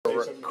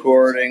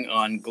recording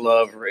on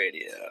Glove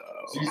Radio.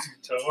 ZZ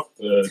Top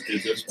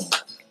did this one,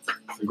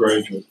 The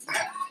Graduate.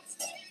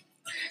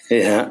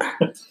 Yeah.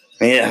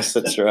 Yes,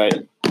 that's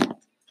right.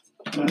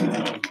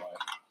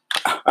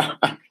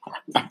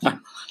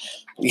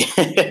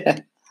 Yeah.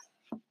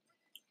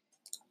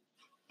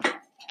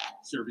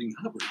 Serving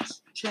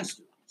Hubbards,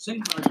 Chester,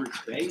 St.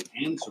 Margaret's Bay,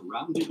 and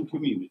surrounding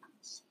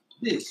communities.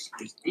 This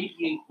is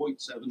 88.7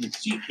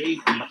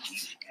 CKBE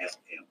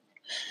FM.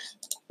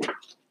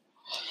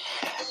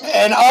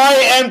 And I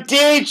am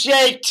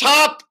DJ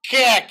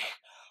Topkick.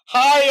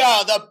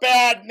 Hiya, the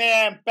bad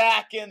man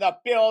back in the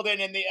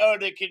building in the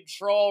Oda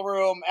control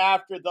room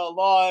after the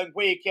long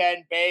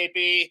weekend,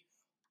 baby.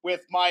 With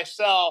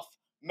myself,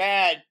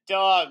 Mad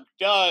Doug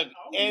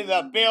in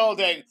the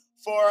building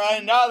for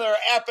another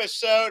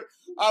episode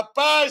of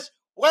Buzz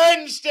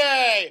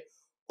Wednesday.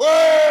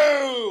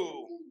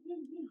 Woo!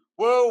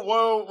 Woo,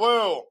 woo,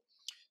 woo.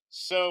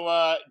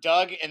 So,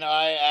 Doug and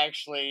I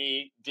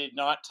actually did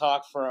not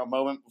talk for a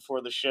moment before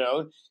the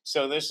show.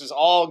 So this is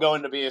all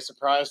going to be a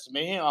surprise to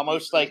me,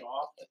 almost like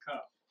Off the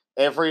cuff.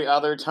 every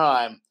other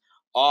time,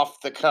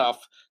 off the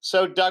cuff.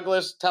 So,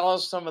 Douglas, tell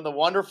us some of the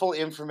wonderful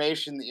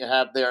information that you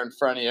have there in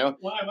front of you.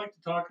 Well, I'd like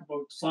to talk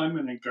about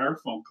Simon and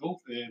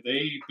Garfunkel.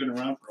 They've been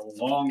around for a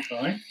long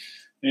time.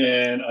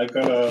 And I've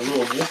got a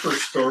little Woofer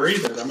story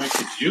that I might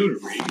get you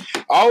to read.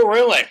 Oh,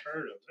 really?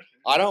 Part of it.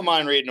 I don't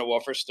mind reading a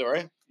Woofer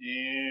story.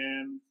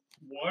 And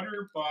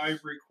water by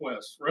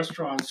request.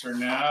 Restaurants are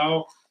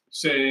now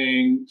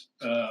saying,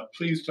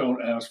 please don't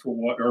ask for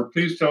water, or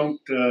please don't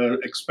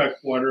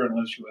expect water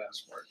unless you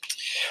ask for it.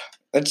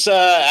 It's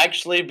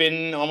actually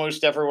been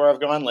almost everywhere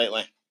I've gone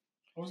lately.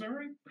 Oh, is that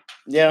right?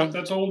 Yeah.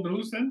 That's old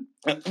news then?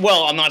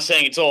 Well, I'm not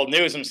saying it's old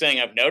news. I'm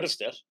saying I've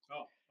noticed it.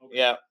 Oh, okay.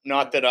 Yeah,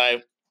 not that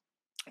I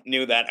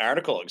knew that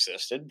article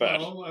existed, but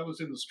Well, I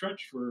was in the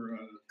stretch for a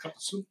cup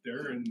of soup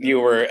there. And you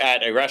were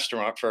at a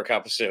restaurant for a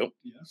cup of soup.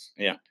 Yes.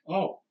 Yeah.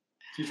 Oh,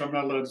 geez, I'm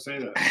not allowed to say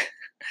that.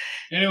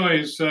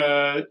 Anyways,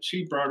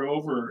 she brought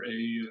over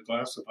a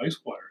glass of ice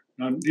water.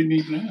 I didn't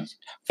even ask.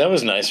 That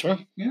was nice, huh?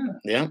 Yeah.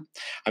 Yeah.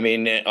 I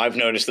mean, I've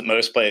noticed that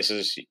most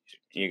places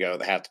you go,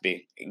 they have to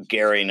be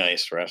Gary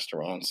nice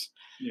restaurants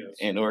Yes.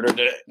 in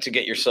order to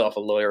get yourself a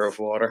lawyer of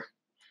water.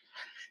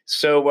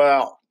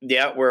 So,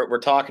 yeah, we're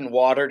talking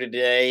water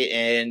today,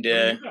 and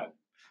What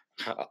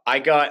do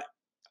you got?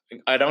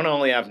 I don't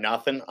only have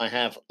nothing, I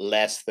have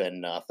less than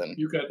nothing.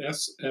 You got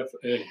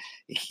SFA.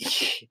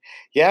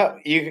 Yeah,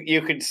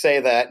 you could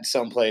say that in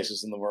some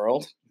places in the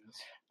world.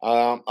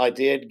 I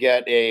did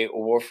get a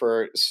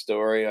Woofer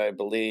story, I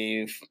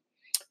believe,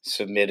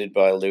 submitted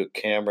by Luke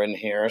Cameron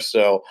here.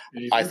 So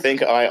I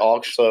think I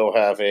also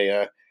have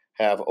a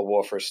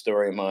Woofer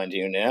story, mind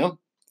you. Now,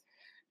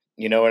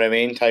 you know what I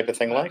mean, type of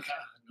thing, like.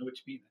 I know what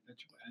you mean. I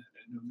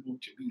know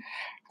what you mean.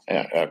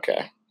 Yeah.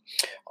 Okay.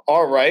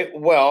 All right.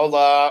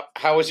 Well,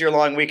 how was your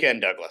long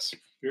weekend, Douglas?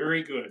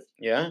 Very good.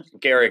 Yeah,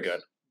 Gary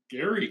good.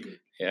 Very good.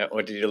 Yeah.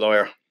 What did you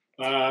lawyer?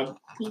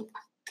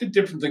 Did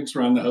different things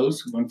around the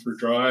house. Went for a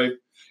drive.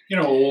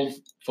 Old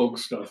folk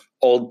stuff.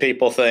 Old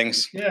people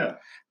things. Yeah.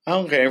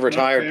 Okay,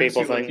 retired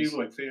people like things. you,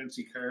 like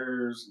fancy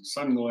cars and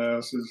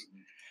sunglasses.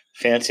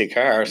 Fancy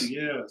cars.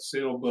 Yeah,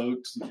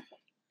 sailboats.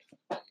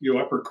 You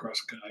upper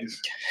crust guys.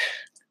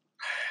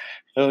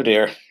 Oh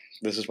dear.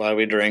 This is why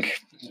we drink,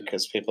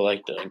 because people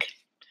like Doug.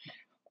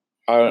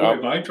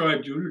 I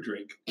drive you to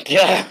drink.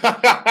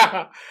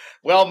 Yeah.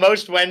 Well,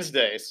 most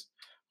Wednesdays.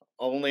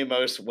 Only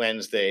most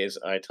Wednesdays,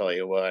 I tell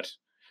you what.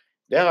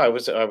 Yeah, I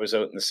was out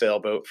in the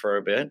sailboat for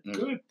a bit.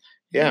 Good.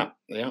 Yeah.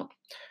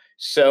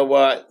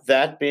 So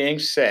that being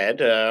said,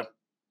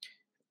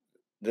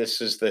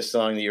 this is the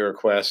song that you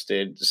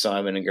requested,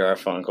 Simon and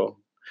Garfunkel,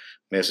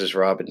 Mrs.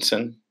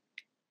 Robinson.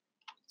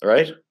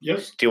 Right?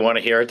 Yes. Do you want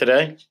to hear it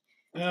today?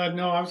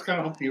 No, I was kind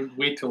of hoping you'd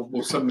wait till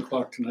 7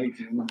 o'clock tonight.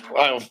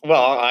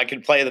 Well, I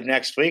could play them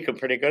next week. I'm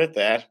pretty good at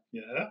that.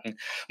 Yeah.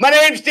 My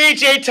name's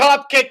DJ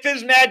Topkick. This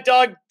is Mad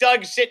Dog.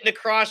 Doug's sitting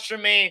across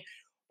from me.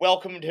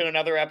 Welcome to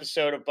another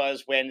episode of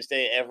Buzz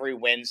Wednesday. Every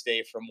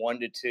Wednesday from 1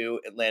 to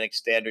 2 Atlantic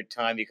Standard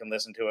Time. You can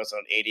listen to us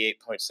on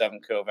 88.7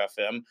 Cove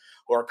FM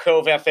or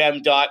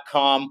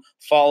covefm.com.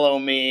 Follow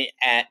me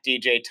at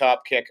DJ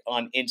Topkick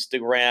on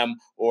Instagram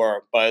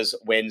or Buzz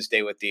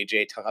Wednesday with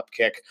DJ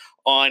Topkick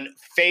on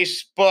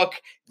Facebook.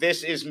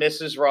 This is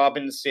Mrs.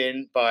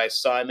 Robinson by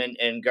Simon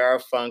and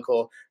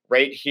Garfunkel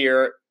right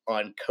here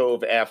on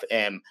Cove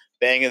FM.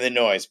 Banging the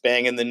noise,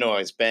 banging the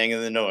noise,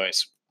 banging the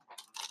noise.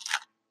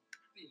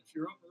 If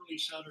you're up early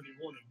Saturday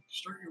morning,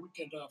 start your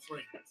weekend off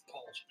right with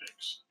Paul's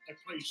Picks. I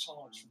play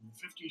songs from the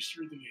 50s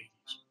through the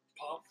 80s.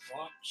 Pop,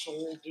 rock,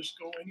 soul,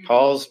 disco, any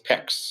Paul's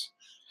Picks.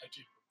 I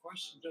take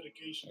requests and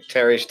dedications.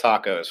 Terry's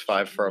Tacos,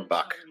 5 for $1.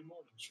 Saturday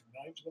mornings from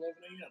 9 to 11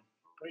 a.m.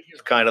 Right here.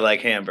 It's kind of like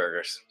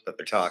hamburgers, but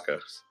they're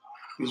tacos.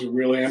 Is it a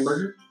real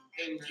hamburger?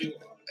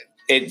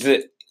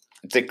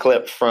 It's a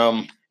clip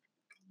from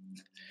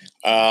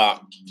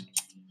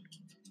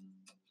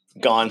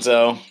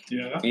Gonzo.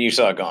 Yeah. You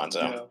saw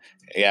Gonzo. Yeah.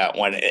 Yeah,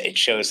 when it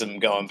shows them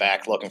going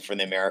back looking for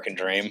the American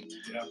dream.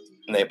 Yeah.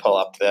 And they pull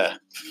up the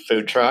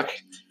food truck.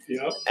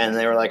 Yep. And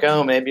they were like,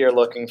 "Oh, maybe you're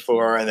looking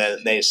for," and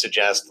then they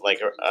suggest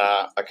like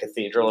a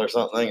cathedral or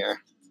something,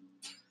 or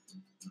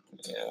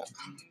yeah.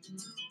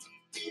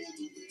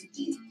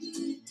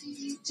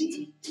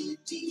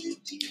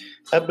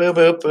 Boo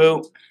boo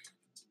boo.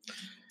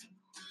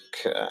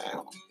 Okay.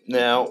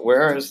 Now,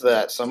 where is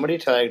that? Somebody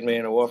tagged me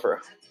in a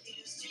woofer,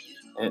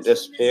 and it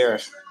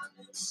disappeared.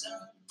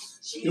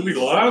 You'll be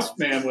lost,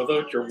 man,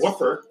 without your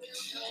woofer.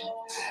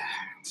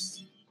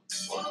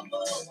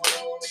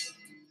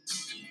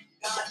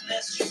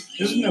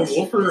 Isn't a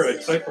woofer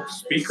a type of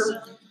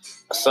speaker?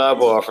 A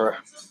subwoofer.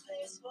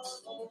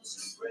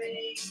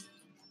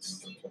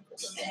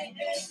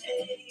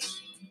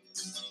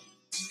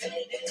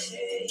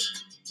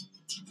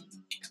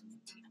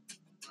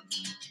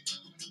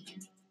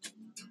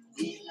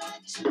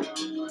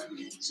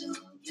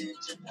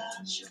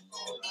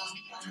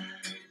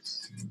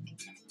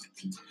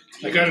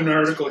 I got an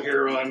article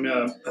here on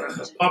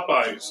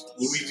Popeyes,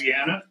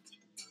 Louisiana.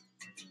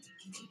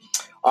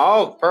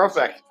 Oh,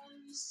 perfect.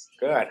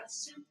 Good.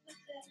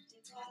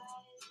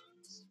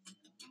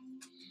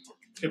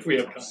 If we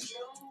have time.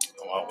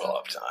 Well, we'll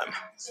have time.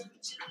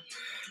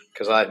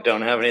 Because I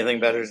don't have anything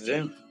better to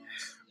do.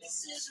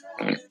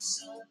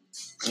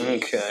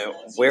 Okay,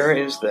 where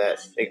is that?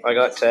 I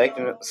got tagged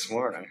in it this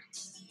morning.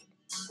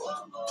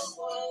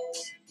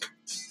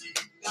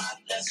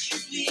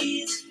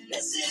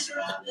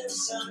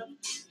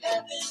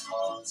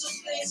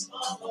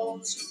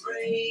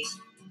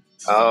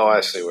 Oh,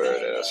 I see where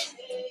it is.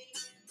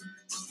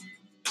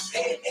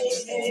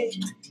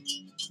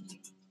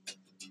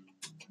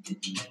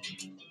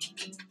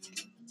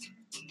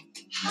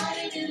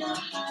 Hide in a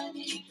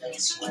hiding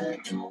place where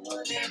no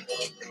one ever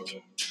goes.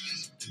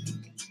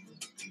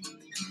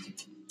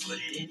 Put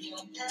it in your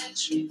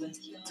pantry with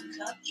your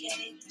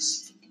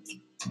cupcakes.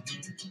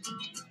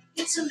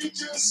 It's a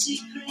little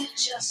secret,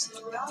 just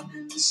the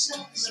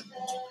Robinsons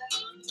affair.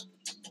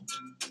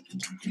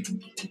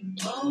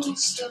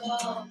 Most of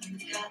all,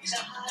 you got to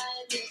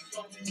hide it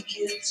from the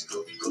kids.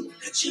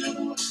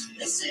 Cuckoo-cuckoo,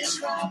 this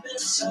is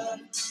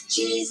Robinson.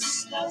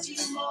 Jesus loves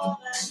you more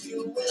than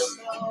you will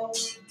know.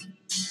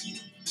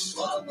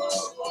 Whoa,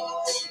 whoa,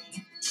 whoa.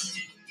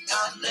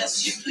 God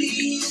bless you,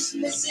 please,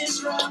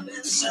 Mrs.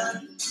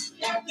 Robinson.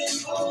 Heaven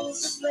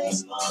holds a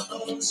place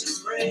for those who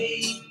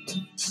pray.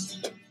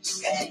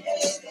 Hey,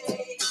 hey,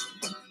 hey.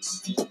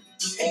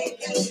 Hey,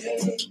 hey,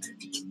 hey.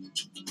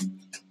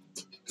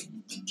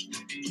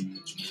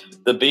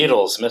 The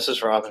Beatles,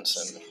 Mrs.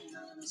 Robinson.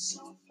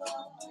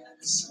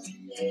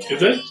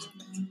 Is it?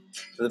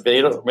 The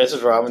Beatles,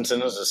 Mrs.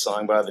 Robinson is a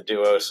song by the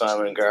duo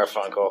Simon and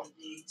Garfunkel.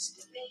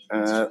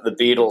 The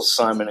Beatles,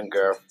 Simon and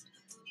Garf.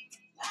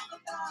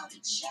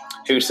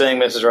 Who sang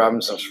Mrs.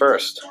 Robinson's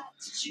first?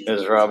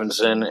 Mrs.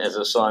 Robinson is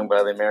a song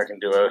by the American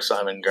duo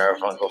Simon and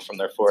Garfunkel from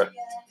their fourth.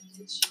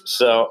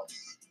 So,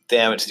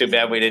 damn, it's too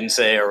bad we didn't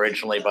say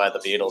originally by the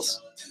Beatles.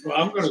 Well,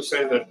 I'm going to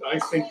say that I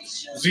think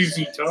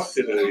ZZ Top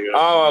did a...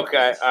 Oh,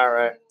 okay. All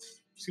right.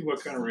 See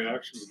what kind of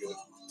reaction we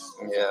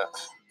get. Yeah.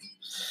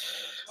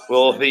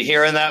 We'll be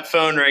hearing that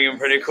phone ringing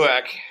pretty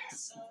quick.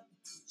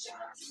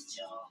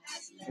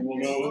 And we'll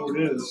know who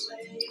it is.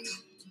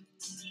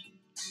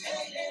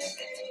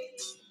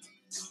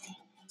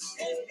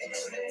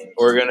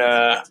 We're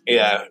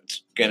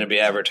it's gonna be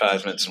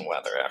advertisements and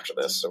weather after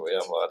this, so we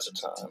have lots of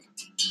time.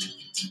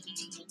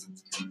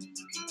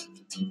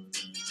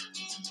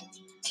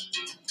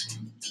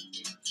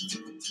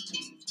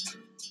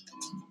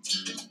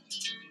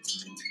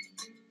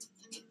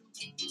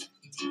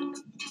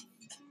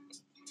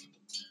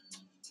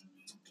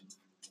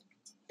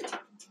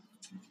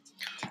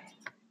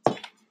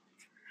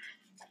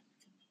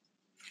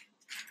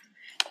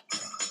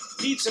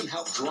 Need some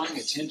help drawing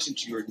attention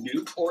to your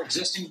new or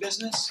existing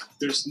business?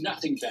 There's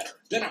nothing better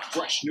than a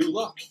fresh new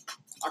look.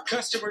 Our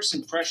customer's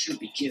impression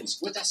begins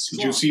with a strong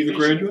Did you see The vision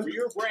Graduate? for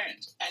your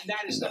brand, and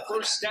that is the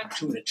first step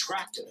to an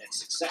attractive and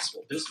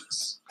successful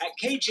business. At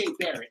KJ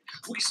Barrett,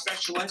 we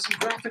specialize in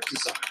graphic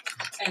design,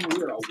 and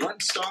we're a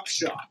one-stop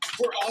shop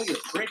for all your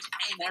print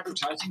and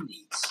advertising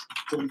needs.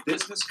 From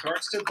business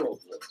cards to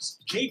billboards,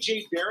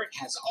 KJ Barrett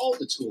has all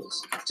the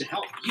tools to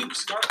help you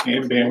start.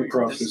 Anne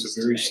Bancroft is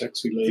a very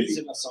sexy lady.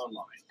 Visit us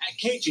online at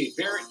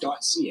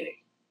kjbarrett.ca.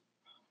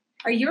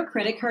 Are your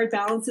credit card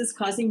balances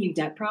causing you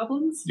debt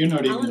problems? You're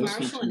not even Alan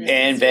listening Marshall to me.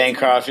 Anne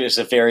Bancroft is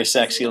a very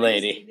sexy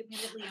lady.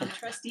 Independently owned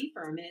trustee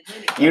firm in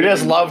Atlantic You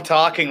just love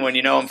talking when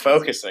you know I'm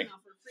focusing.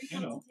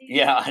 You know.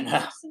 Yeah, I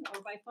know.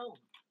 Or by phone,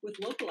 with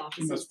local She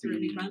offices must through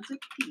be New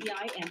Brunswick,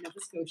 PEI, and Nova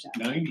Scotia.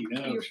 90 For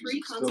now. your She's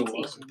free still alive.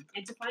 consultation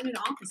and to find an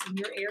office in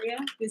your area,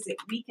 visit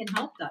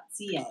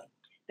wecanhelp.ca.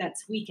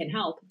 That's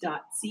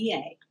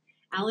wecanhelp.ca.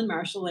 Alan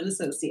Marshall and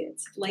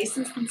Associates,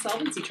 licensed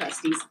insolvency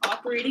trustees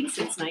operating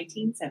since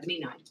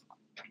 1979.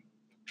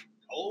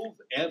 Cove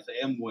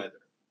FM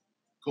weather.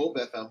 Cove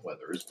FM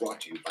weather is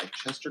brought to you by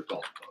Chester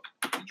Golf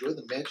Club. Enjoy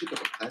the magic of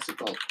a classic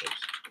golf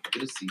course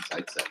in a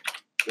seaside setting.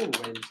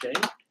 For Wednesday,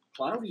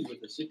 cloudy with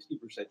a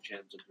 60%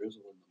 chance of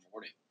drizzle in the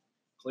morning.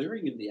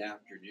 Clearing in the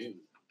afternoon.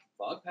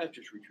 Fog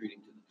patches retreating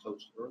to the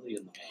coast early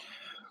in the morning.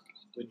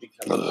 Wind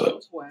becomes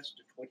southwest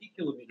to 20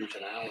 kilometers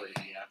an hour in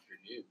the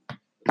afternoon,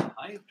 with a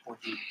high of 20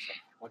 except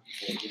for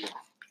 24 inland.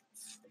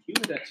 A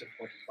humidex of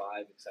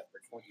 25 except for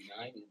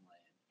 29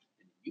 inland,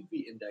 and a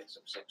UV index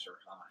of 6 or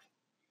high.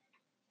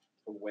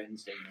 For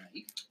Wednesday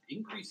night,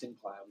 increasing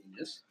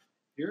cloudiness,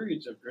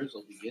 periods of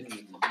drizzle beginning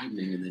in the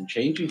evening and then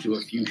changing to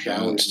a few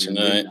showers near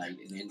midnight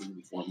and ending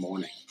before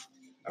morning.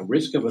 A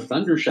risk of a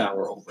thunder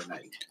shower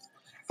overnight.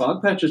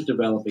 Fog patches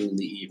developing in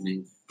the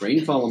evening,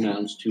 rainfall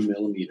amounts 2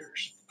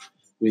 millimeters.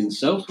 Wind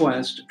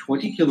southwest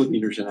 20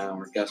 kilometers an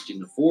hour, gusting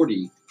to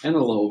 40, and a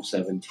low of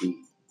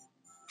 17.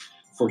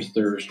 For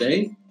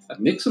Thursday, a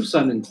mix of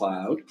sun and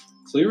cloud,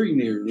 clearing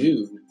near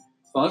noon,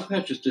 fog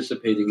patches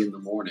dissipating in the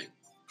morning.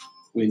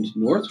 Wind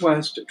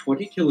northwest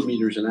 20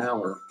 kilometers an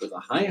hour with a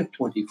high of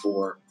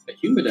 24, a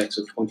humidex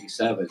of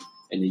 27,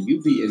 and a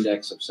UV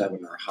index of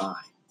 7 or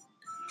high.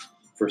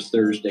 For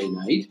Thursday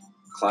night,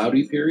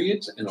 cloudy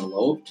periods and a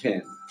low of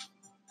 10.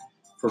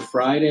 For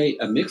Friday,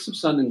 a mix of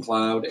sun and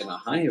cloud and a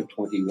high of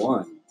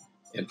 21.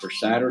 And for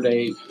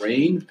Saturday,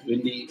 rain,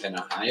 windy, and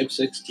a high of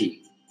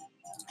 16.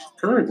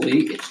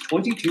 Currently, it's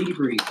 22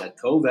 degrees at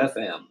Cove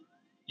FM.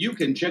 You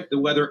can check the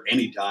weather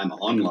anytime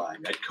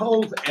online at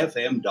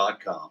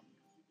covefm.com.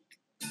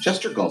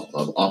 Chester Golf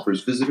Club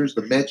offers visitors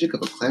the magic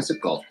of a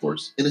classic golf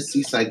course in a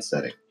seaside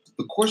setting.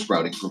 The course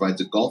routing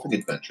provides a golfing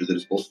adventure that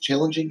is both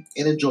challenging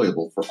and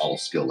enjoyable for all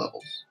skill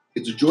levels.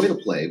 It's a joy to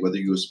play whether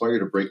you aspire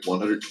to break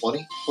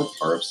 120 or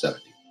par of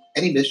 70.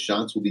 Any missed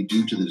shots will be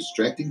due to the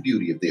distracting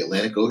beauty of the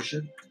Atlantic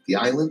Ocean, the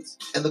islands,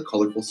 and the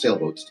colorful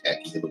sailboats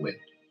tacking in the wind.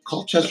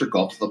 Call Chester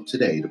Golf Club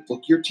today to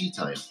book your tee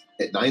time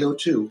at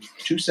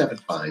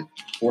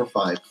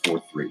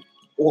 902-275-4543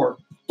 or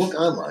book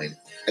online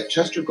at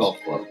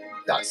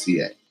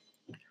chestergolfclub.ca.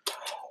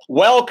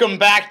 Welcome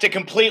back to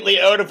Completely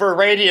Out of Her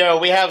Radio.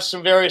 We have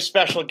some very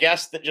special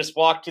guests that just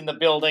walked in the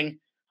building.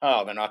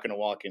 Oh, they're not going to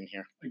walk in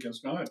here. I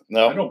guess not.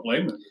 No. I don't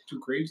blame them. They're too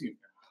crazy in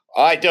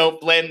there. I don't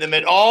blame them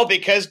at all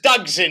because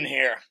Doug's in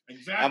here.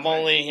 Exactly. I'm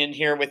only in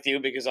here with you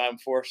because I'm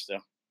forced to.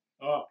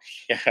 Oh,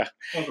 Yeah,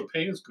 well, the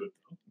pay is good,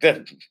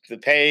 though. the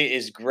pay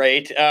is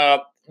great.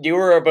 You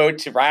were about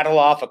to rattle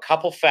off a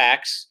couple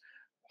facts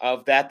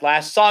of that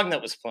last song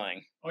that was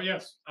playing. Oh,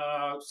 yes.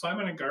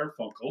 Simon and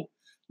Garfunkel.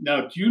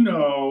 Now, do you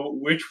know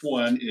which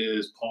one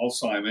is Paul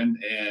Simon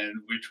and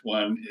which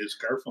one is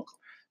Garfunkel?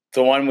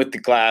 The one with the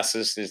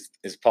glasses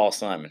is Paul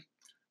Simon.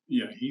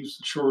 Yeah, he's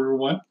the shorter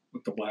one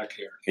with the black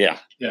hair. Yeah,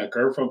 Yeah,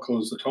 Garfunkel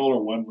is the taller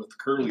one with the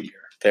curly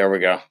hair. there we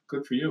go.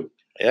 Good for you.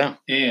 Yeah.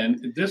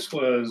 And this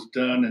was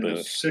done in the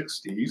Booth.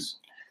 60s.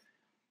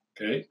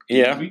 Okay.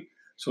 Yeah.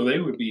 So they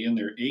would be in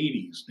their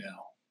 80s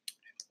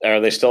now. Are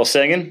they still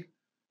singing?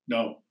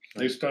 No,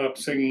 they stopped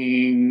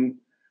singing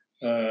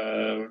in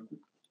the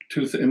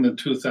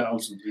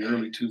 2000s, the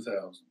early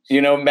 2000s.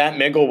 You know, Matt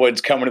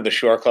Minglewood's coming to the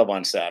Shore Club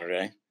on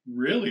Saturday.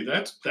 Really?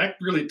 That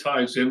really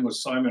ties in with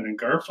Simon and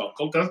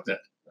Garfunkel, doesn't it?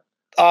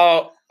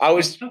 Oh, I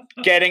was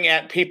getting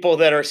at people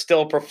that are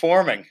still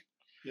performing.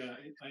 Yeah,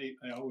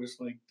 I always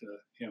liked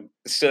him.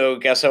 So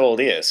guess how old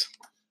he is?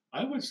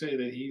 I would say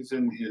that he's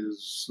in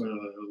his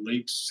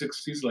late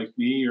 60s, like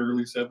me,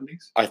 early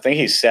 70s. I think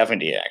he's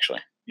 70, actually.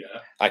 Yeah,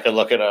 I could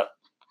look it up.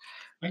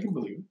 I can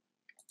believe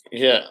it.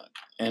 Yeah.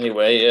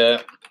 Anyway,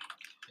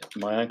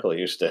 my uncle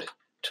used to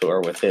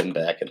tour with him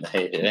back in the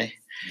heyday.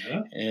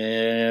 Yeah,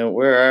 And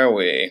where are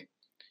we?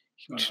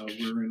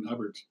 we're in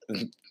Hubbard's.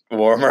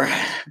 Warmer.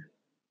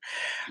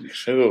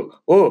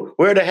 Oh,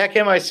 where the heck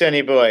am I,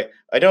 Sonny boy?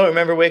 I don't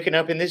remember waking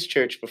up in this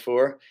church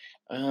before.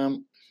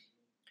 No,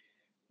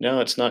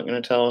 it's not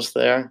going to tell us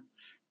there.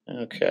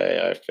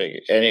 Okay, I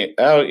figured.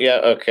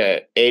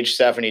 Okay. Age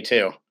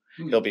 72.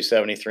 He'll be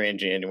 73 in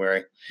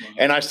January. Wow.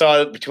 And I saw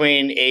that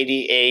between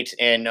 88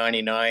 and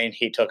 99,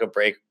 he took a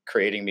break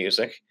creating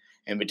music.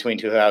 And between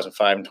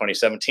 2005 and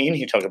 2017,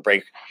 he took a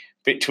break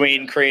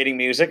between creating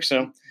music. So,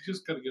 You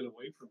just got to get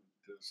away from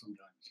it sometimes.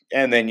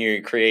 and then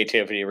your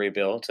creativity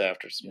rebuilds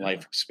after some Yeah.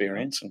 life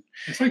experience. And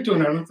It's like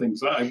doing other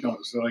things I've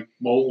noticed, like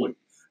bowling,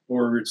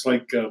 or it's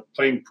like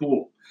playing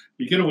pool.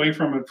 You get away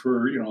from it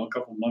for a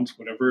couple months,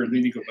 whatever, and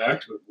then you go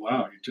back to it.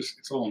 Wow,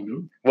 it's all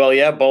new. well,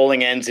 yeah,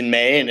 bowling ends in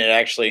May, and it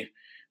actually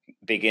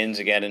begins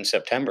again in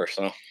September.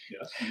 So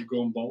Yeah, you're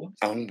going bowling.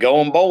 I'm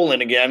going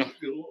bowling again.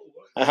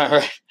 All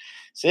right.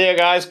 See you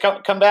guys.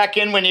 Come back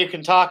in when you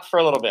can talk for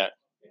a little bit.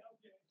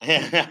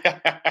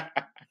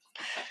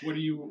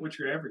 What's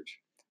your average?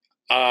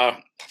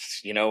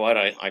 You know what?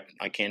 I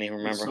can't even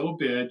It's remember. so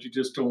bad, you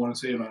just don't want to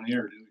say it on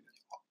air, do you?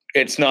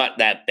 It's not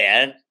that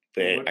bad,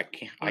 but What- I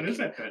can't. What is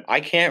that then? I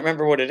can't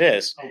remember what it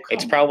is. Oh,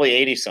 It's come probably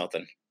 80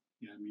 something. on.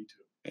 Yeah, me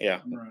too.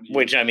 Yeah. I'm around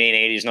Which, I mean,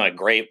 80 is not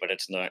great, but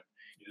it's not.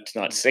 yeah, it's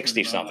not I'm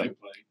 60 around something. I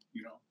play,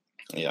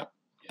 Yeah.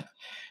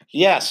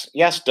 Yeah.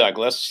 Yes,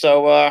 Douglas.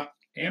 So,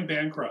 And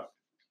Bancroft.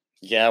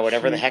 yeah,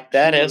 whatever the She- heck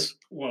that she is.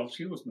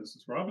 She was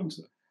Mrs.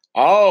 Robinson.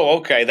 Oh,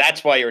 okay.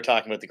 That's why you were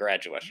talking about the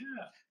graduate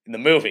Yeah, in the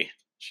movie.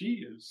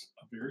 she is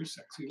a very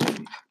sexy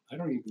lady. I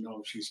don't even know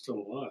if she's still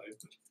alive.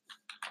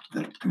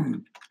 But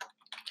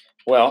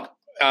Well,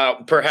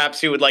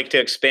 Perhaps you would like to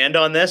expand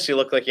on this. You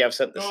look like you have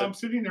something to No, say. I'm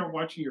sitting there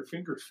watching your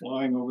fingers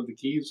flying over the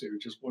keys there,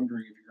 just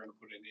wondering if you're going to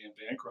put in Anne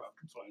Bancroft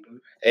and find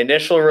out.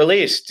 Initial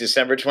release,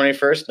 December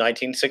 21st,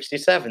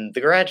 1967,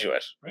 The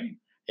Graduate. Right.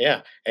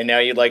 Yeah. And now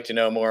you'd like to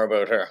know more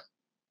about her.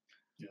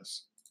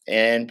 Yes.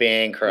 Anne Ooh,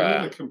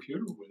 Bancroft. the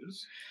computer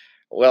whiz.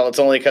 Well, it's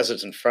only because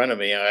it's in front of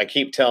me. I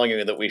keep telling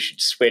you that we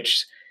should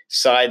switch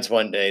sides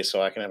one day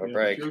so I can have a Yeah,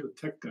 break. You're the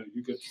tech guy.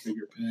 You get the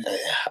bigger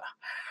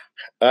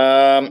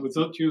pen.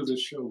 Without you,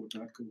 this show would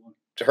not go on.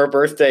 Her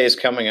birthday is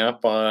coming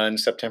up on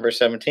September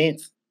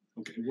 17th.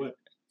 Okay, what?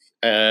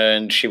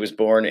 And she was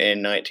born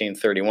in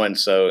 1931,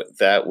 so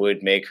that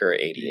would make her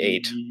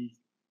 88.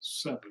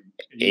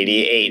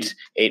 88.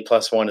 8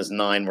 plus 1 is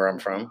 9 where I'm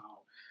from. Wow.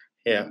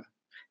 Yeah.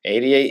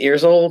 88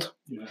 years old.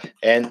 Yeah.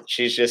 And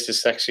she's just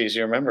as sexy as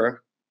you remember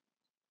her.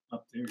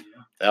 Up there,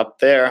 yeah. Up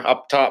there,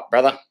 up top,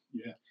 brother.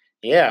 Yeah.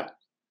 Yeah.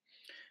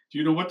 Do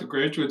you know what The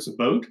Graduate's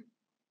about?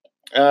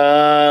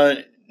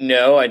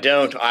 No, I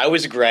don't. I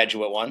was a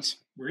graduate once.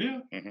 Were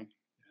you? Mhm.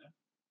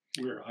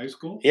 Yeah. We're high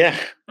school? Yeah.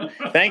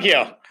 Thank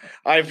you.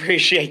 I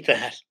appreciate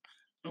that.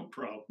 No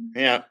problem.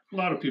 Yeah. A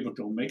lot of people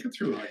don't make it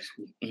through high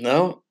school.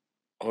 No.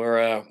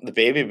 Or the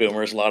baby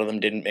boomers, a lot of them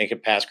didn't make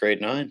it past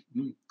grade 9.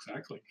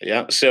 Exactly.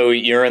 Yeah. So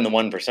you're in the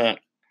 1%.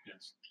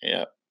 Yes.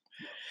 Yeah.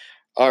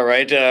 All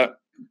right.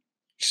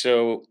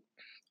 So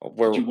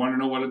Do you want to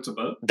know what it's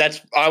about?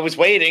 I was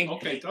waiting.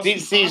 Okay.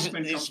 Dustin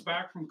Hoffman comes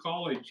back from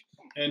college,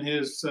 and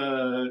his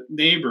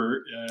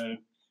neighbor,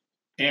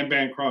 Anne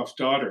Bancroft's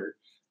daughter,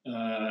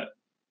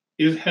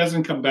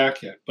 hasn't come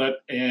back yet.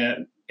 But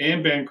Anne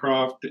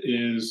Bancroft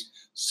is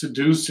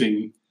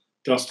seducing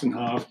Dustin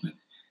Hoffman.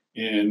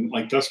 And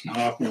like Dustin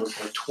Hoffman was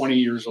like 20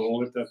 years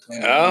old at that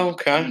time. Oh,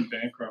 okay. And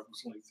Bancroft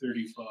was like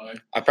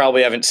 35. I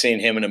probably haven't seen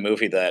him in a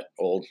movie that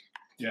old.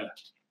 Yeah.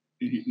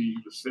 He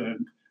was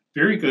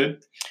very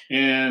good.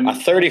 And a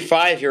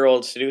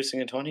 35-year-old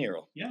seducing a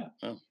 20-year-old. Yeah.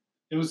 Oh.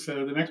 It was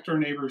the next door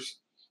neighbor's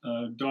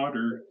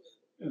daughter,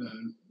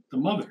 the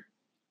mother.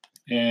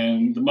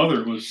 And the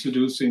mother was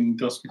seducing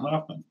Dustin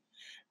Hoffman.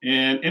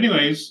 And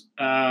anyways,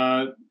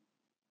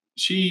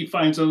 she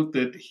finds out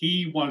that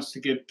he wants to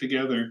get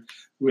together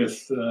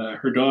with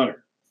her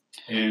daughter.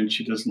 And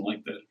she doesn't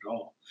like that at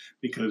all.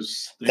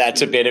 Because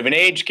that's a bit of an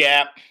age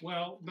gap.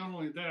 Well, not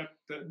only that,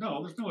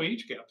 no, there's no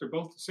age gap. They're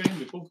both the same.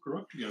 They both grew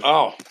up together.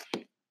 Oh.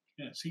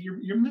 Yeah, see,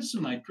 you're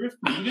missing my drift,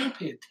 man. You got to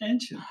pay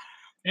attention.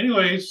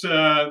 Anyways,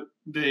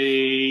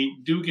 they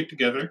do get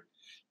together.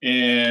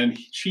 And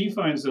she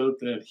finds out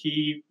that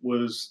he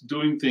was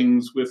doing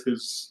things with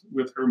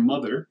her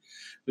mother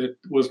that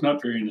was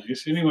not very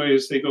nice.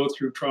 Anyways, they go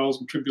through trials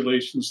and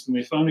tribulations, and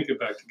they finally get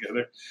back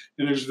together.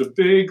 And there's the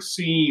big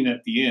scene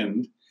at the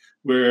end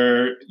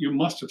where you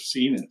must have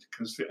seen it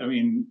because, I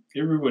mean,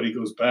 everybody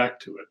goes back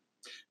to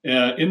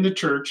it. In the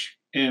church,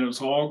 and it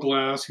was all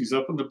glass. He's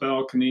up on the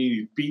balcony,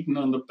 he's beating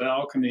on the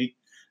balcony,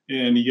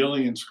 and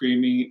yelling and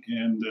screaming,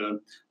 and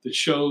it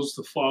shows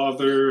the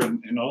father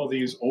and all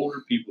these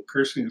older people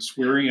cursing and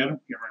swearing at him.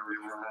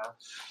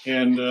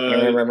 And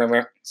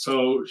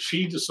so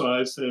she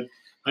decides that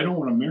I don't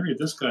want to marry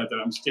this guy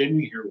that I'm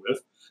standing here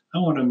with. I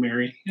want to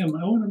marry him.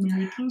 I want to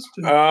marry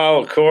Dustin.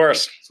 Oh, of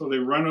course. So they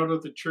run out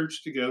of the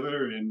church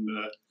together and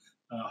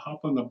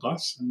hop on the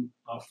bus, and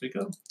off they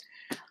go.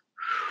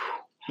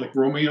 Like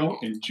Romeo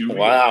and Juliet.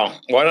 Wow.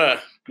 What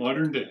a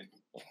modern day.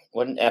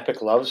 What an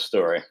epic love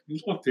story.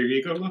 Look, there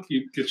you go. Look,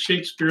 you get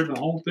Shakespeare the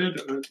whole bit.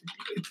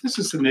 This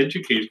is an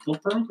educational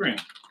program.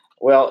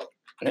 Well,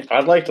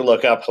 I'd like to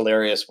look up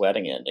hilarious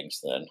wedding endings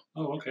then.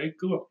 Oh, okay,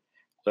 cool.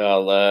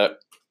 Well,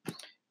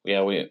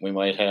 yeah, we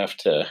might have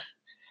to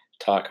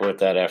talk about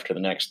that after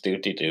the next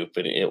Doody Doo,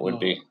 but it would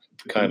be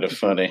kind of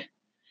funny.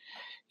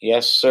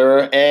 Yes,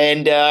 sir.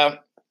 And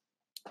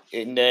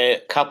in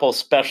a couple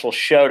special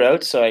shout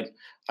outs,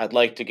 I'd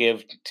like to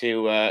give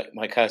to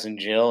my cousin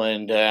Jill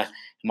and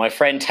my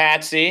friend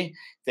Tatsy.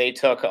 They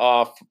took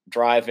off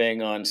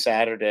driving on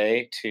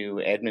Saturday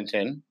to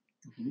Edmonton.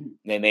 Mm-hmm.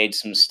 They made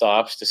some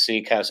stops to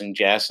see cousin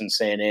Jess in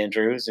St.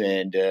 Andrews,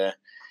 and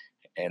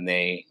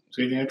they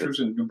St. Andrews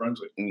in New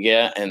Brunswick.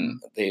 Yeah, and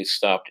they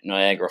stopped at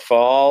Niagara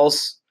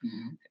Falls,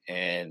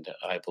 and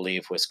I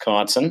believe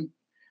Wisconsin,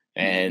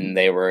 and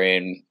they were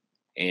in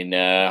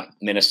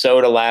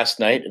Minnesota last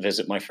night to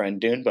visit my friend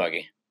Dune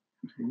Buggy.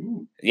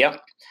 Ooh. Yep.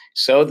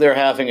 So they're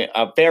having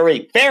a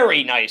very,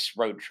 very nice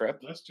road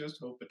trip. Let's just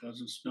hope it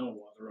doesn't snow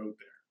while they're out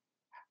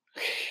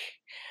there.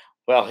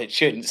 Well, it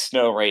shouldn't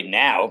snow right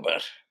now,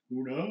 but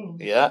who knows?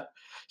 Yeah.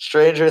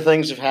 Stranger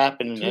things have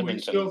happened in 2 Edmonton.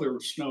 weeks ago, there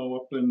was snow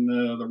up in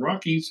the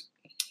Rockies.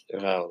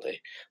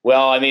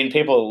 Well, I mean,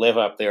 people who live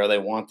up there, they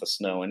want the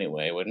snow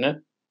anyway, wouldn't it?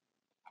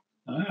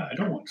 I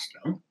don't want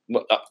snow.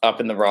 Well, up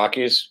in the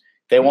Rockies,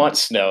 they want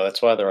snow.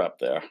 That's why they're up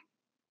there.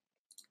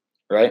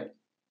 Right?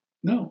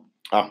 No.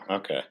 Oh,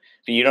 okay.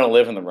 But you don't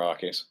live in the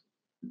Rockies.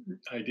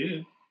 I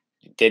did.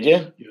 Did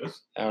you?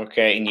 Yes.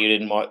 Okay, and you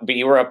didn't want, but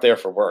you were up there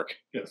for work.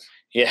 Yes.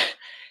 Yeah,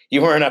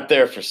 you weren't up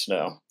there for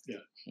snow. Yeah.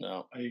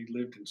 No. I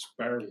lived in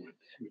Sparwood,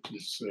 which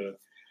is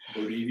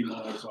about 80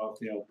 miles off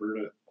the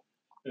Alberta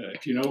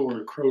If you know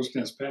where Crow's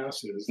Nest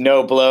Pass is,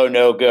 No blow,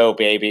 no go,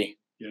 baby.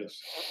 yes.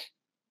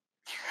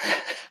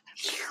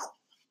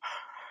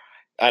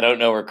 I don't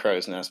know where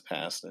Crow's Nest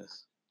Pass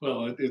is.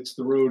 Well, it's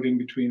the road in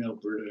between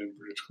Alberta and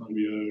British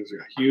Columbia. There's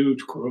a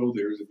huge crow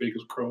there, the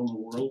biggest crow in the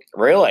world.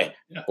 Really?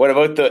 Yeah. What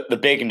about the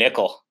Big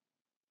Nickel?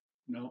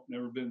 No,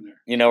 never been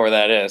there. You know where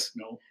that is?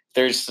 No.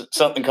 There's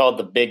something called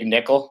the Big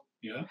Nickel.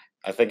 Yeah.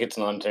 I think it's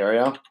in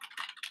Ontario.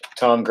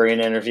 Tom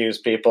Green interviews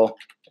people,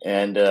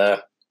 and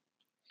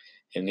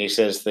he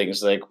says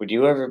things like, "Would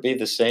you ever be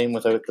the same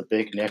without the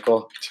Big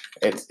Nickel?"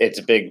 It's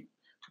a big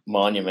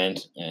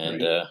monument,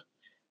 and Right.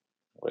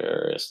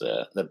 where is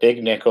that? The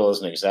Big Nickel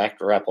is an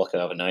exact replica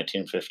of a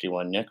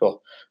 1951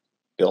 nickel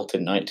built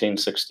in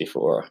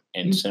 1964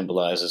 and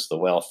symbolizes the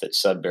wealth that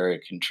Sudbury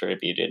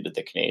contributed to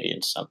the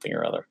Canadians something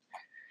or other.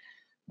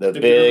 The Have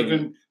you big ever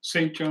been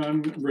St.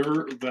 John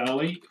River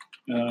Valley,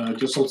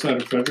 just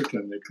outside of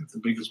Fredericton? They got the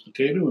biggest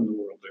potato in the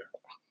world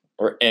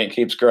there. and it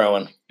keeps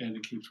growing. And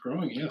it keeps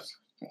growing, yes.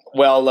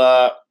 Well,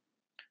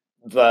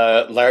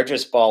 the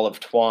largest ball of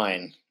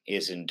twine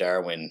is in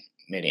Darwin,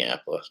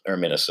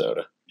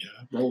 Minnesota. Yeah,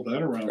 roll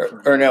that around.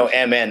 Or no,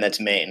 MN, that's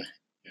Maine.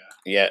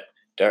 Yeah.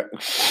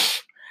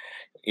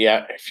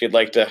 Yeah, if you'd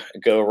like to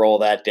go roll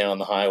that down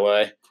the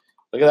highway.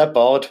 Look at that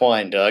ball of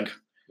twine, Doug.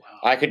 Wow.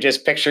 I could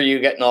just picture you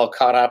getting all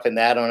caught up in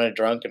that on a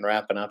drunk and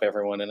wrapping up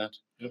everyone in it.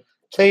 Yep.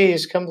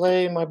 Please come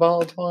play my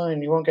ball of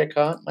twine. You won't get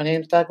caught. My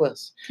name's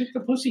Douglas. Get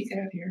the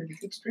pussycat here to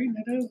get straighten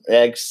it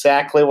out.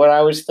 Exactly what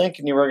I was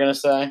thinking you were going to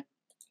say.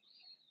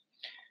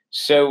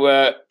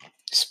 So,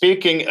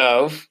 speaking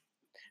of,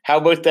 how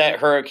about that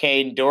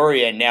Hurricane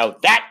Dorian? Now,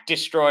 that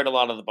destroyed a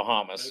lot of the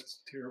Bahamas. That's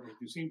terrible. Have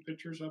you seen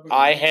pictures of it?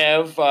 I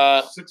have.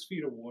 6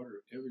 feet of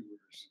water everywhere.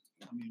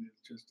 I mean,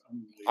 it's just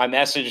unbelievable. I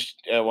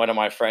messaged one of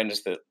my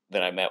friends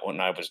that I met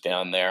when I was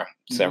down there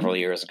several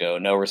years ago.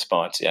 No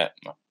response yet.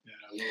 Yeah,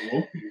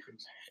 well,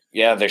 because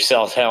Yeah, they're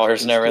cell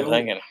towers and They're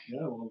everything. And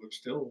they're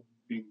still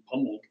being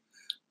pummeled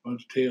on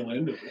the tail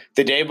end of it.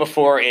 the day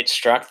before it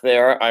struck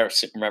there, I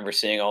remember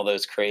seeing all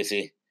those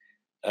crazy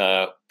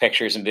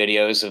pictures and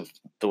videos of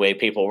the way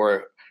people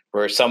were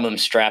some of them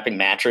strapping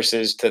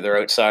mattresses to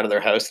their outside of their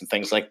house and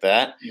things like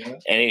that. Yeah.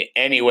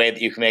 Any way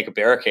that you can make a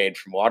barricade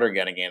from water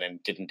getting in,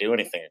 and didn't do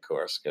anything, of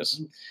course,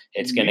 because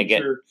it's going to get.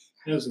 Nature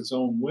has its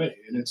own way,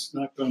 and it's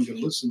not going to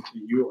listen to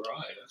you or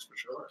I. That's for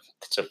sure.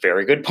 It's a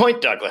very good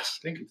point, Douglas.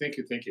 Thank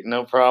you.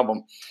 No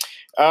problem.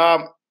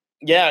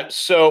 Yeah,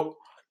 so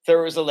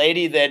there was a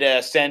lady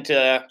that sent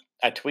a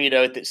tweet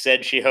out that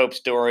said she hopes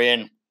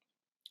Dorian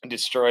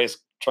destroys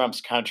Trump's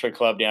country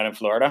club down in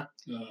Florida.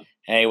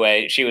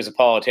 Anyway, she was a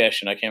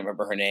politician. I can't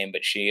remember her name,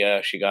 but she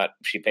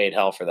paid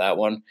hell for that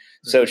one. Right.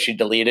 So she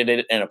deleted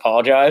it and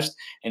apologized.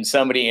 And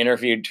somebody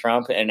interviewed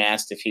Trump and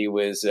asked if he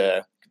was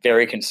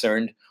very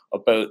concerned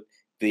about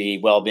the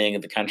well-being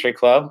of the country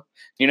club.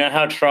 You know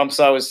how Trump's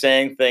always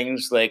saying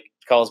things like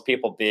calls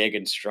people big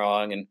and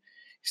strong, and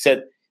he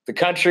said the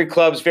country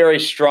club's very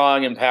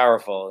strong and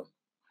powerful.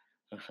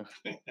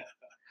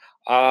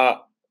 Yeah,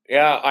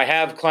 I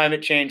have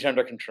climate change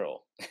under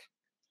control.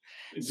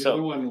 The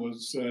other one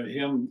was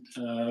him.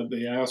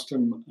 They asked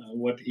him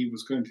what he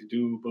was going to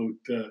do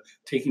about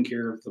taking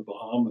care of the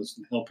Bahamas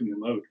and helping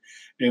them out.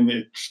 And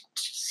it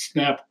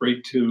snapped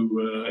right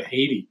to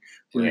Haiti,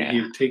 where he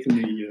had taken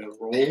the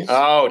rolls.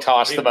 Oh,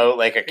 tossed them out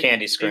like a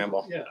candy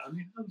scramble. Yeah, I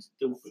mean, that was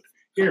stupid.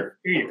 Here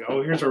you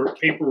go. Here's a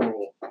paper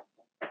roll.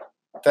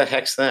 What the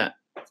heck's that?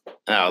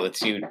 Oh,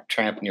 that's you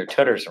tramping your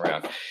tutters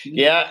around.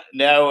 Yeah,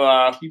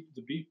 no. Keep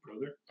the beat,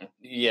 brother.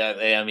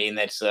 Yeah, I mean,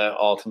 that's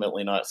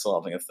ultimately not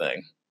solving a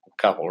thing.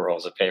 A couple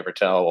rolls of paper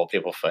towel while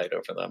people fight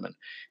over them, and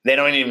they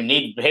don't even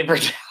need paper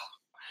towel.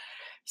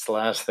 It's the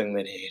last thing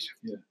they need.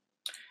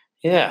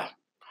 Yeah.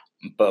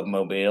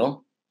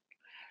 Bubmobile.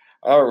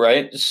 All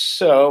right.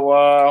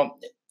 So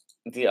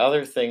the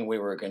other thing we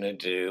were going to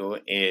do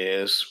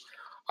is,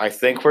 I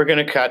think we're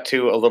going to cut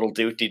to a little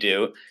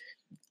doot-de-doo.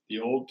 The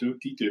old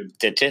doot-de-doo.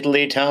 The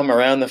tiddly-tum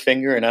around the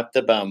finger and up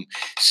the bum.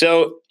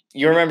 So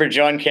you remember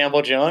John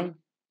Campbell John?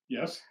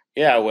 Yes.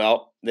 Yeah,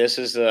 well, this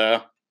is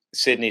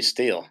Sydney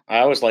Steele. I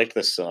always liked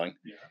this song.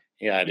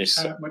 Yeah, I just.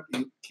 What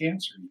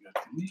cancer you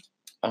got, didn't he?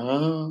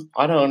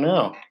 I don't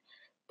know.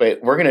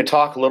 But we're going to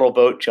talk a little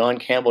about John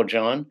Campbell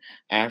John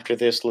after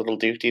this little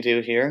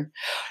doot-de-doo here.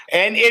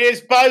 And it is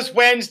Buzz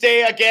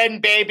Wednesday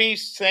again,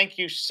 babies. Thank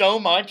you so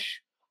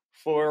much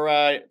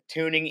for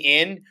tuning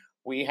in.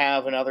 We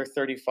have another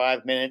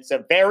 35 minutes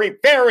of very,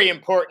 very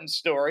important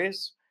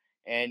stories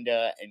and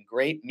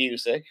great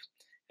music,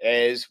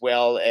 as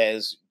well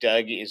as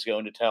Doug is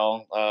going to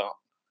tell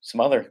some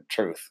other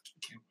truth.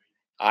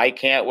 I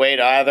can't wait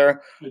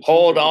either.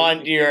 Hold on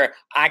to your,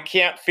 I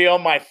can't feel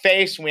my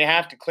face, and we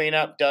have to clean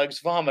up Doug's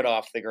vomit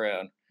off the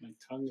ground. My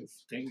tongue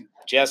is stinging.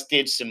 Just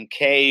did some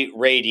K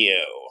radio.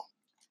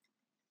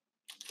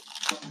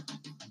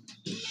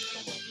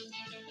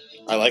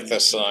 I like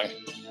this song.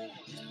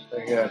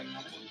 Very good.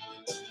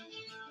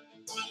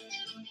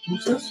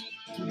 Who's this?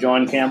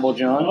 John Campbell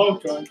John. Oh,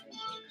 John Campbell.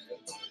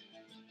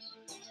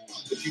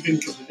 But you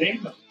didn't give the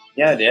name of it.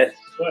 Yeah, I did.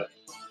 What?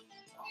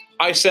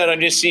 I said, I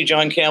just see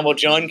John Campbell.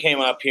 John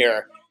came up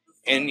here,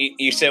 and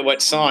you said,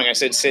 what song? I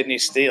said, Sydney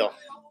Steele.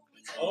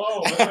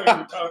 Oh, I thought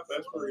you thought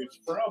that's where he's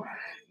from.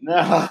 No.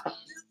 I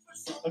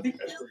think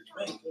that's where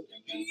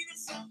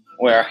he's from.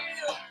 Where?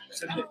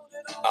 Sydney.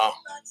 Oh,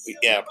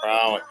 yeah,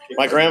 probably.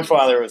 My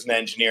grandfather was an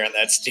engineer in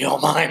that steel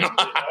mine.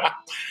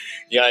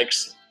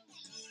 Yikes.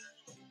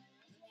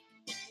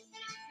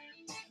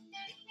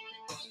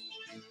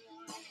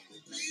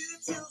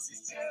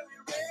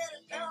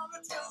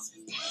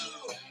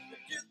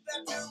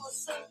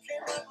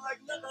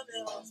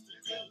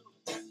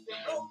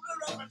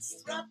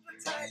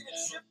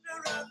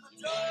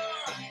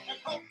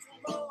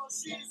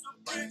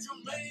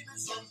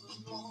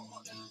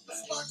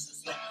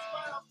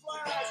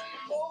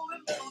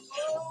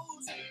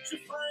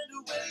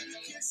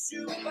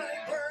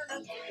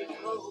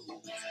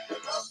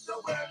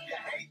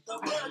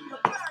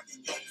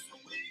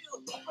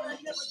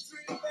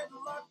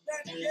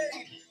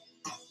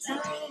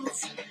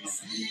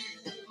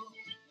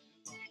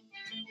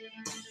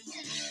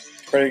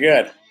 Pretty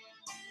good.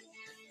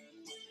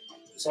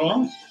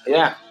 Song?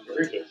 Yeah.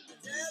 Very good.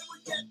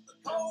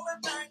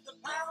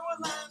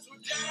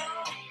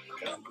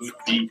 Good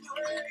beat.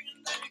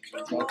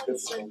 Not good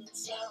song.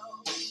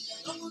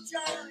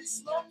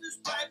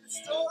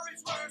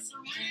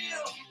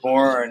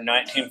 Born in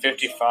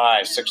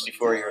 1955,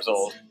 64 years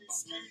old.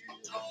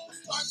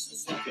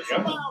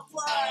 Yeah.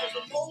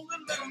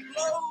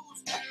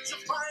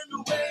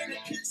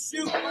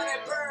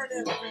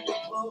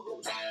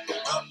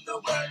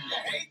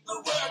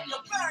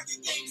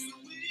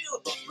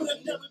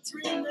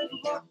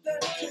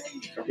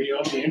 Are we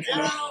on the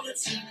internet?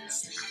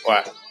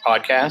 What?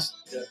 Podcast?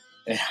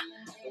 Yeah.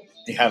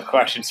 You have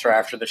questions for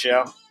after the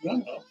show?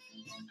 No.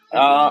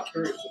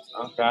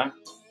 Okay.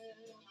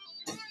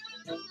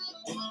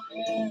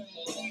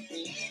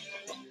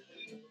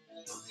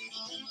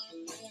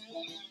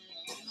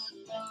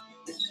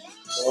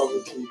 Well,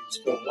 obviously, it's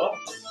still up.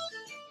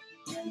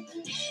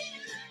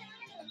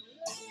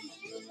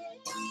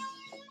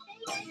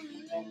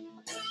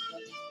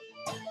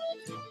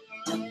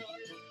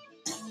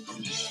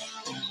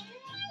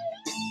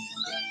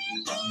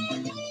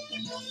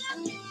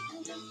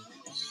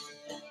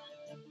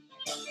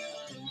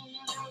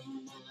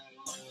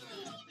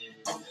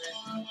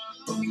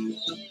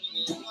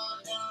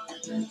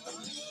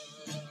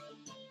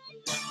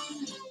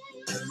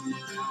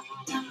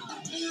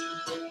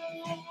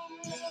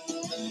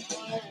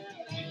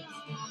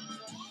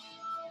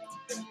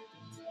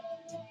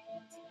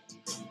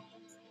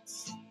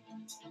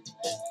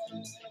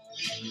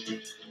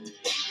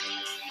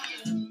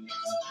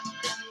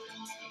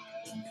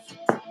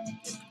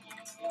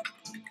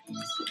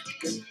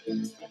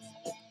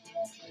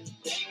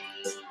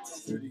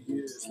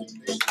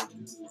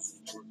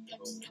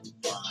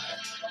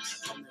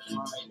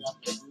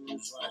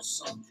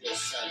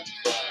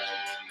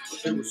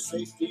 There was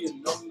safety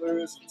in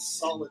numbers and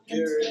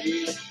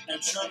solidarity,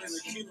 and shouting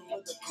the kingdom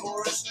with the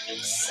chorus.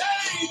 Say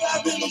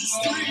that in the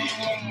street,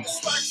 the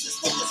sparks as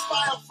thick as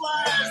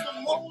fireflies, the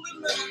molten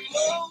metal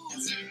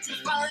glows. To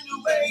find a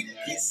way to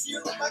kiss you,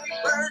 money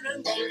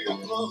burning through your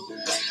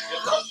clothes. You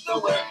love the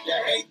work, you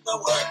hate the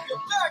work,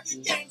 you're back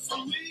against the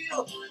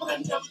wheel, but I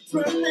never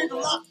dreamt they'd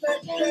lock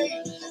that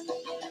gate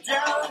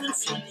down in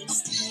Sydney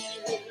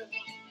Steel.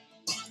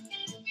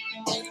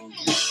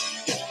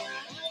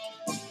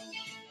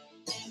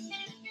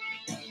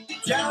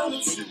 Down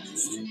in Sydney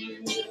Steel.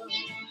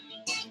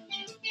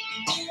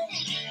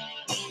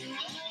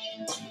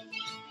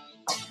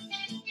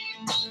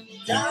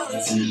 Down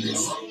in Sydney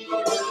Steel.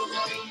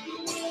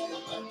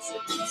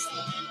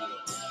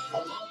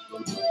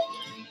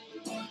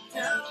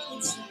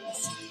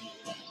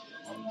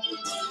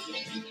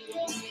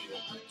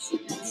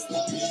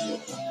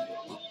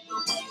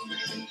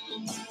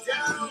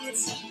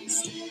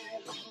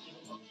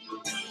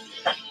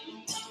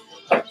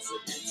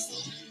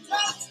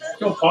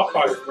 No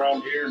Popeyes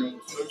around here, no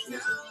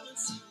switches.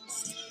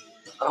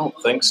 I don't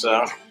think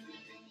so.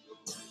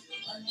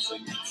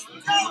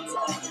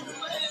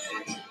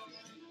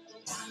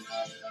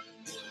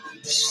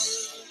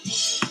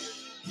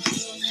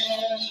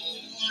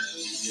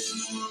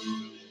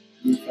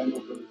 You find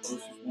out where the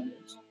closest one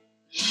is.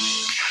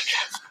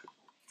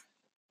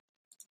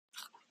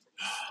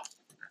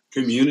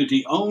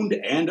 Community owned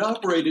and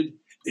operated.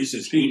 This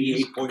is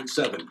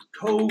 88.7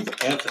 Cove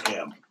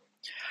FM.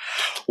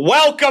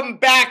 Welcome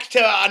back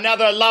to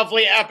another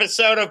lovely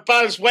episode of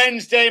Buzz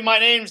Wednesday. My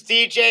name's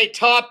DJ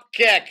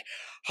Topkick.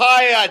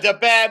 Hiya, the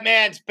bad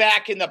man's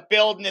back in the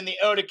building in the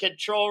Oda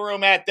control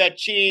room at the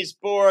cheese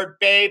board,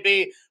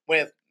 baby,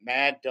 with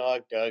Mad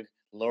Dog Doug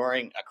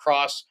luring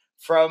across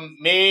from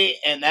me.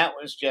 And that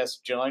was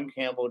just John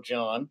Campbell,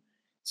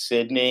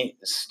 Sydney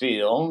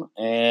Steele,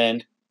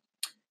 and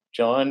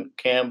John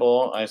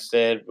Campbell, I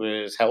said,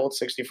 was how old?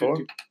 64?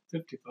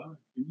 55.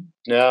 Mm-hmm.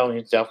 No,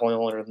 he's definitely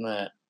older than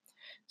that.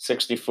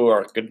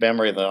 64. Good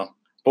memory, though.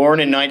 Born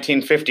in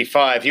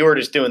 1955. You were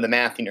just doing the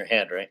math in your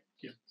head, right?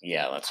 Yeah.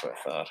 Yeah, that's what I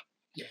thought.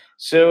 Yeah.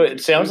 So it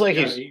sounds like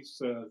he's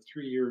 3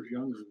 years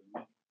younger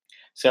than me.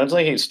 Sounds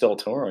like he's still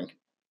touring.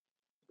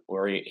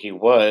 Where he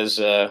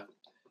was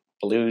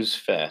Blues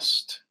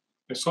Fest.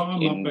 I saw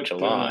him In up at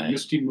July.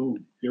 Misty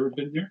Moon. You ever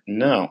been there?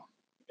 No.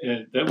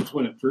 And that was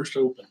when it first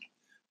opened.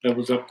 That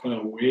was up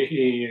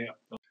way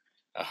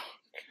up.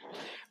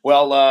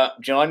 Well,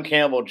 John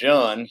Campbell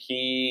John,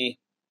 he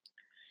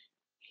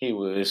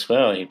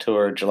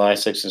toured July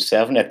 6th and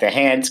 7th at the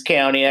Hants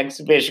County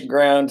Exhibition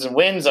Grounds in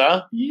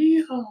Windsor.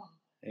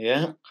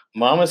 Yeah.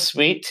 Mama's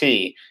Sweet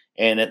Tea.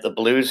 And at the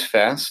Blues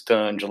Fest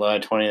on July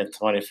 20th,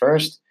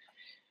 21st.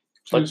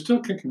 So he's still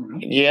kicking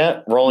around.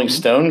 Yeah. Rolling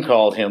Stone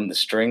called him the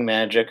string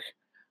magic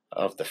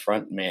of the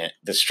front man.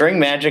 The string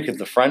magic of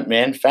the front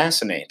man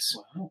fascinates.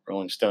 Wow.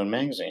 Rolling Stone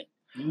magazine.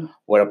 Yeah.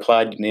 What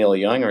applied to Neil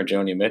Young or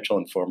Joni Mitchell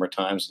in former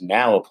times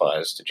now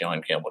applies to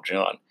John Campbell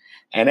John,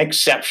 an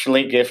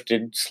exceptionally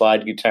gifted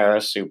slide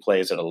guitarist who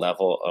plays at a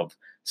level of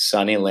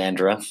Sonny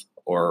Landreth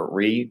or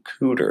Ree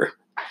Cooder.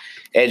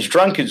 As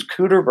drunk as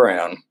Cooter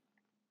Brown.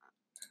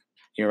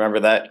 You remember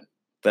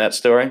that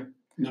story?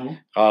 No.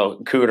 Oh,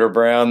 Cooter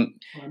Brown.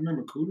 I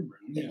remember Cooter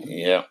Brown. Yeah.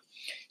 Yeah.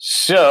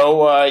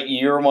 So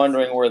you're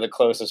wondering where the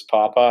closest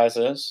Popeyes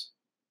is?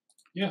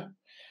 Yeah.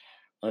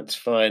 Let's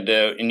find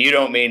out. And you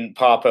don't mean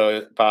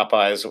Popeyes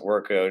that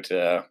work out.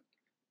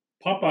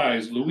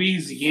 Popeyes,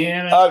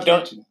 Louisiana. Oh,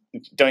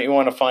 don't you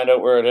want to find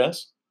out where it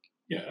is?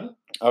 Yeah.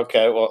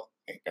 Okay. Well,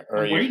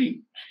 I'm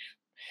waiting.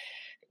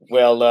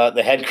 Well,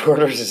 the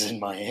headquarters is in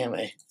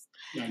Miami.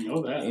 I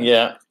know that.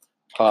 Yeah.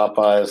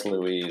 Popeyes,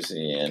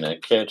 Louisiana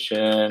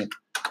kitchen.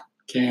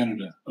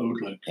 Canada,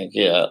 Oatly.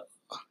 Yeah.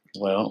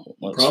 Well,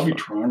 probably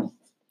Toronto.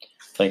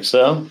 Think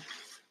so?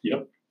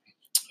 Yep.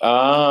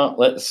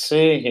 Let's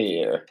see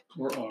here.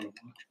 Or Ottawa.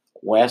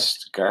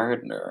 West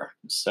Gardner,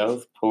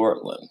 South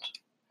Portland.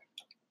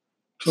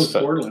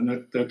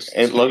 Portland. That's.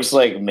 It looks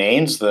like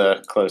Maine's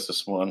the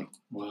closest one.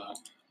 Wow.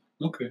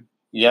 Okay.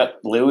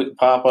 Yep,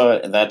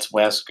 Papa. That's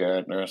West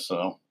Gardner.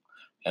 So,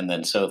 and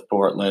then South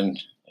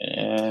Portland.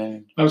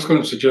 And I was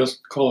going to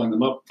suggest calling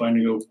them up,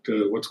 finding out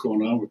what's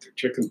going on with their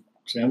chicken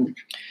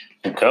sandwich.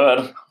 You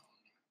could.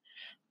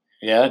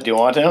 Yeah. Do you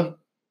want to?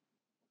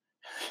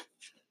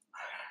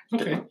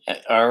 Okay.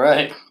 All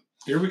right.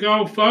 Here we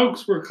go,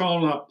 folks. We're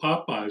calling up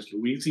Popeyes,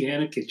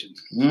 Louisiana Kitchen.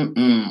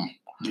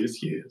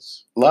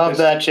 Yes. Love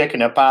that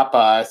chicken at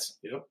Popeyes.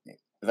 Yep.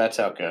 That's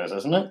how it goes,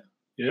 isn't it?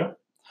 Yep.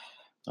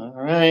 All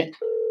right.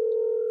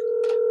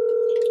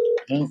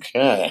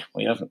 Okay.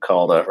 We haven't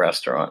called a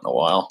restaurant in a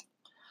while.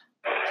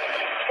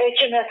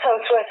 HMS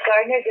Host West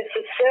Gardner, this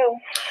is Sue.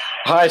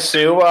 Hi,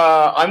 Sue.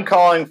 I'm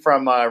calling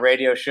from a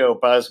radio show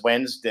Buzz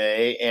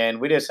Wednesday, and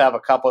we just have a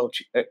couple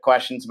of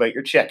questions about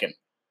your chicken.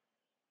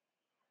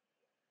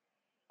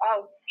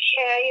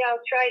 Okay, I'll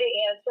try to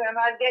answer them.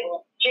 I'll get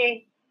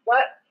Gene.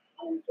 What?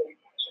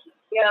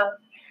 Yeah.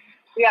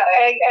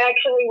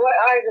 Actually, what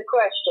are the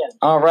questions?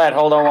 All right,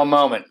 hold on one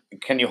moment.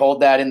 Can you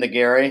hold that in the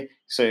Gary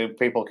so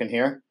people can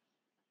hear?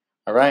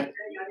 All right.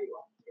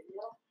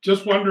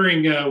 Just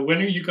wondering, when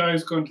are you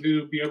guys going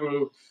to be able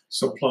to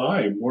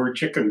supply more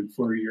chicken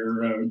for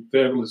your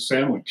fabulous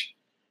sandwich?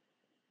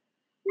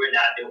 We're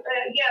not doing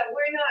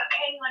we're not.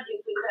 Hang on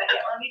just a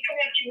second. Let me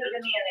connect you with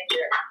the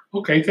manager.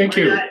 Okay, thank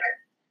you.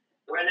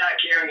 We're not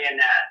carrying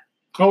that.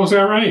 Oh, is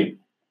that right?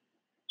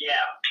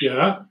 Yeah.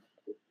 Yeah.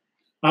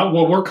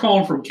 Well, we're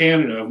calling from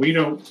Canada. We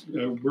don't,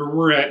 where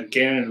we're at in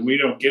Canada, we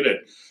don't get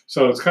it.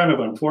 So it's kind of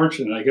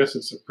unfortunate. I guess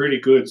it's a pretty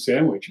good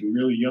sandwich and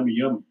really yummy.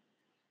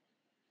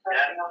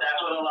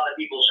 That's what a lot of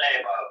people say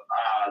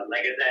about,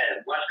 like I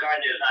said, West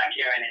Gardner is not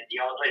carrying it. The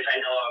only place I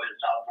know of is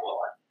South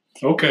Portland.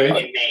 Okay.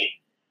 In Maine.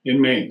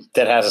 In Maine.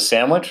 That has a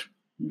sandwich?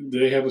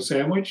 They have a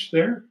sandwich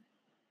there?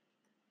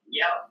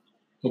 Yep.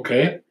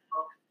 Okay.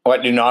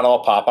 What, do not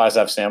all Popeyes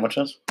have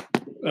sandwiches?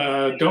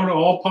 Don't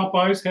all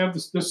Popeyes have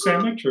this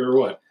sandwich or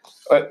what?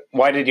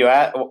 Why did you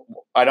ask?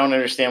 I don't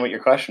understand what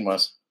your question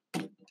was.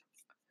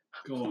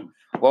 Go on.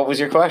 What was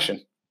your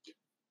question?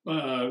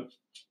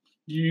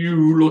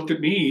 You looked at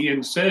me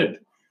and said,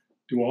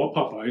 do all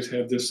Popeyes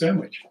have this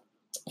sandwich?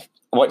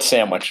 What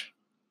sandwich?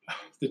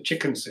 The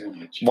chicken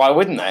sandwich. Why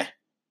wouldn't they?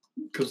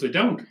 Because they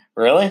don't.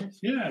 Really?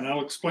 Yeah, and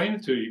I'll explain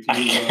it to you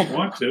if you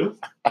want to.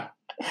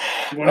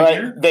 You want to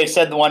hear? They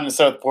said the one in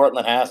South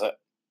Portland has it.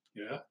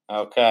 Yeah.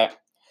 Okay.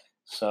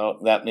 So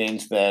that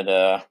means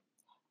that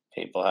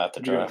people have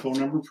to Do you have a drive.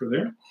 phone number for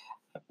there?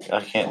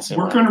 I can't see.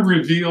 We're going to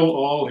reveal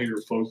all here,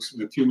 folks,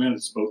 in a few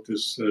minutes about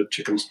this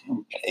chicken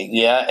sandwich.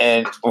 Yeah,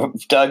 and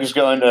Doug's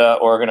going to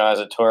organize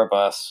a tour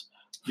bus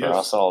for Yes.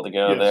 us all to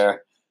go Yes.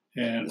 there.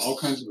 And all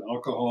kinds of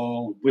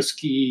alcohol,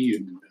 whiskey,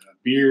 and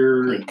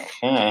beer, and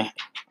Okay.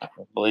 I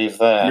believe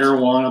that.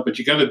 marijuana, but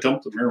you got to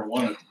dump the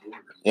marijuana at the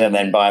border. Yeah, and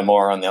then buy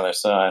more on the other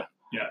side.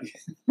 Yeah.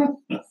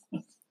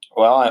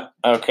 Well,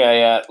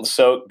 okay.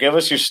 So give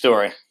us your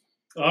story.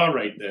 All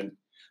right, then.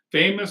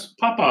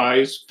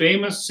 Popeyes,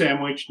 famous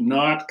sandwich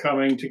not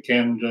coming to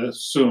Canada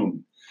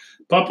soon.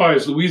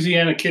 Popeyes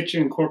Louisiana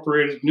Kitchen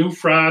Incorporated new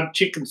fried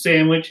chicken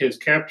sandwich has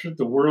captured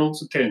the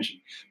world's attention,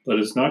 but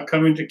it's not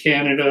coming to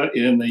Canada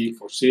in the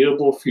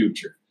foreseeable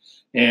future.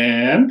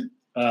 And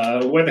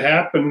What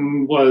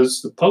happened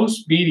was the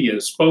Post media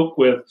spoke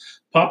with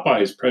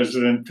Popeye's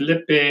president,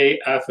 Felipe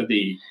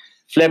Affidi.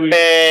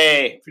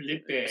 Flippy.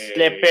 Felipe.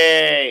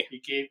 Slippy. He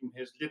gave him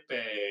his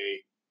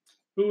lippe,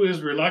 who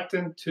is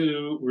reluctant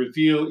to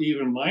reveal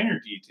even minor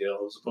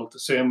details about the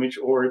sandwich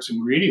or its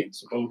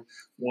ingredients, about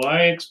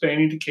why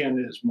expanding to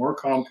Canada is more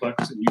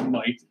complex than you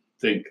might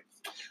think.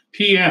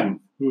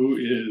 PM, who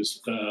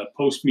is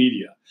Post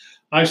media.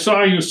 I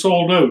saw you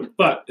sold out,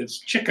 but it's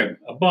chicken,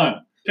 a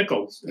bun,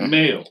 pickles, and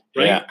mayo,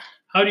 right? Yeah.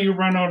 How do you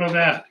run out of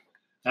that?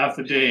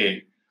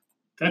 Affidi.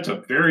 That's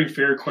a very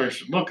fair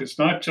question. Look, it's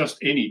not just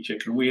any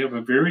chicken. We have a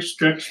very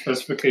strict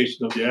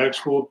specification of the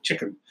actual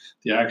chicken,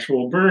 the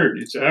actual bird.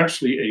 It's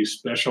actually a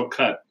special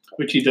cut,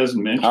 which he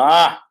doesn't mention.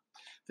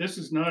 This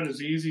is not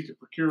as easy to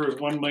procure as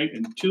one might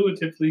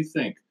intuitively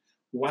think.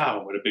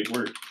 Wow, what a big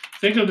word.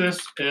 Think of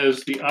this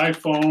as the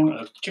iPhone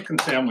of chicken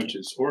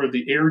sandwiches or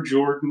the Air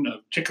Jordan of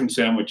chicken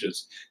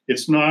sandwiches.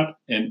 It's not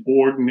an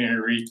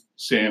ordinary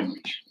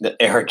sandwich.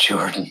 The Air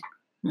Jordan.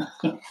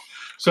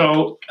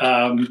 So,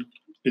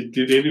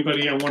 did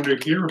anybody, I wonder,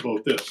 hear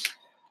about this?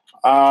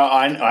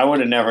 I would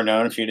have never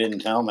known if you didn't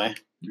tell me.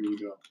 Here we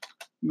go.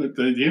 But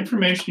the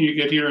information you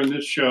get here on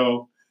this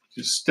show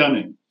is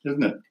stunning,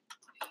 isn't it?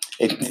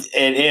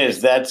 It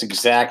is. That's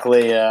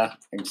exactly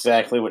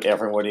what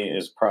everybody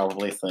is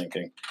probably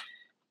thinking.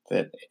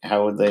 That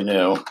how would they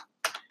know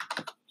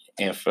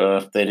if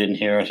they didn't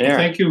hear it here?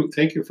 Thank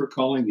you for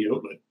calling the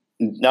outlet.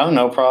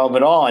 No problem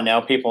at all. And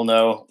now people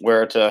know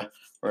where to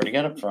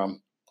get it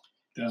from.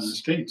 Down in the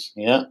States.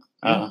 Yeah.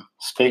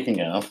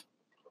 Speaking of,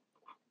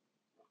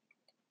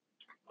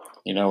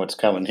 you know what's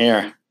coming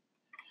here,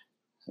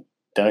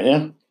 don't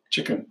you?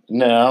 Chicken.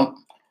 No.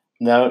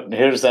 Who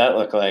does that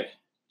look like?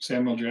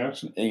 Samuel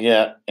Jackson.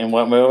 Yeah. In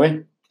what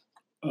movie?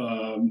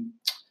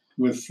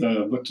 With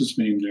what's his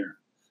name there?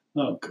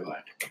 Oh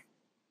God.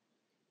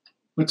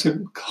 What's it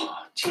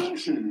called?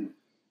 Jeez.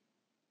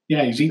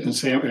 Yeah, he's eating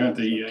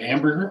the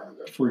hamburger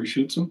before he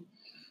shoots him.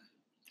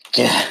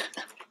 Yeah.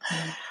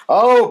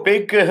 Oh,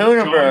 Big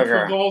Kahuna John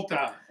Burger.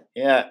 Travolta.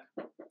 Yeah.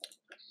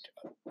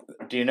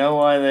 Do you know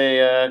why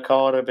they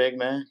call it a Big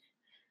Mac?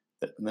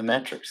 The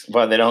metrics.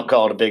 Why they don't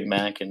call it a Big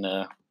Mac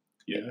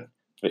yeah.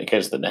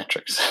 Because of the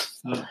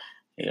metrics.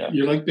 Yeah.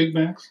 You like Big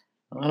Macs?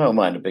 I don't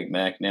mind a Big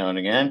Mac now and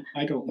again.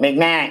 I don't. Big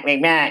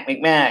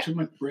Mac. Too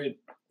much bread.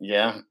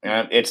 Yeah.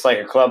 It's like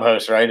a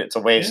clubhouse, right? It's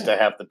a waste to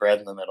have the bread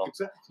in the middle.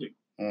 Exactly.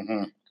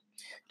 Mm-hmm.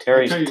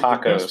 Terry's The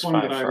Tacos. best one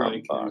that I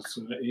like is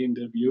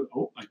A&W.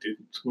 Oh, I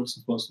didn't. What's I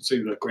supposed to say?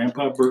 The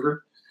Grandpa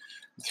Burger.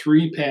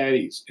 3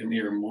 patties, and they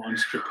are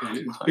monster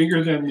patties. It's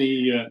bigger than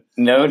the.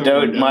 No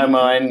doubt in my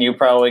mind, you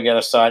probably got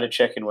a side of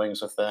chicken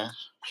wings with that.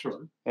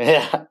 Sure.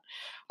 Yeah.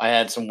 I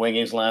had some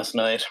wingies last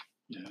night.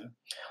 Yeah.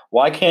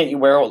 Why can't you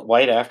wear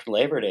white after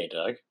Labor Day,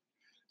 Doug?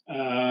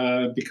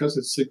 Because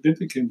it's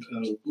significant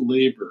of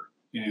labor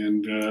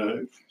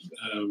and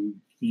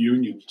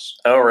unions.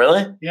 Oh,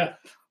 really? Yeah.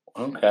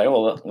 Okay,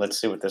 well, let's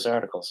see what this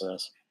article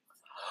says.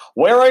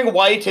 Wearing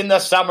white in the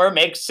summer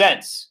makes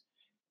sense.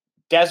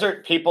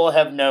 Desert people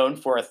have known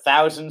for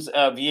thousands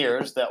of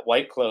years that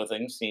white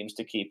clothing seems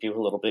to keep you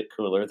a little bit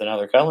cooler than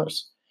other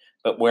colors.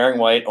 But wearing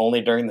white only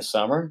during the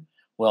summer?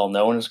 Well,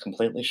 no one is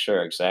completely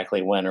sure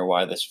exactly when or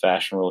why this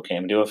fashion rule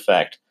came into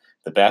effect.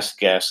 The best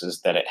guess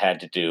is that it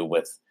had to do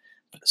with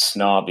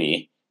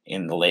snobby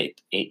in the late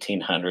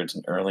 1800s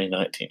and early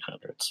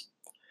 1900s.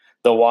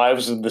 The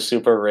wives of the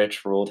super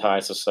rich ruled high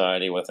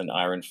society with an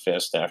iron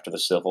fist after the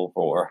Civil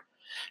War.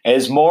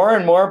 As more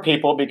and more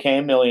people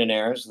became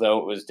millionaires, though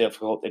it was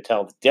difficult to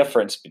tell the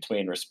difference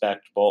between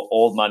respectable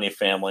old money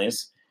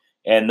families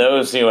and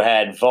those who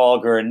had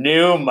vulgar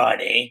new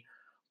money,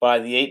 by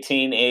the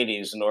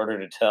 1880s, in order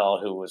to tell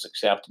who was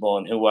acceptable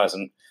and who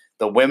wasn't,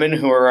 the women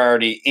who were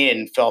already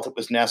in felt it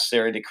was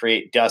necessary to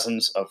create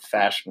dozens of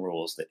fashion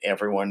rules that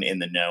everyone in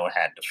the know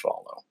had to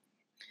follow.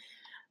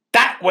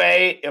 That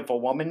way, if a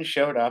woman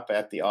showed up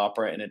at the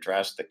opera in a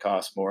dress that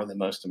cost more than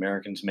most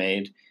Americans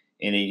made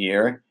in a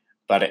year,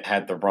 but it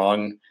had the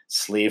wrong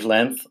sleeve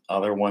length,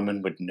 other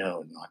women would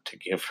know not to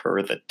give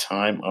her the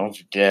time of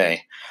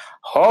day.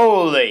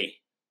 Holy!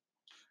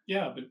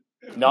 Yeah,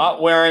 but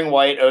not wearing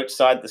white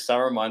outside the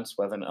summer months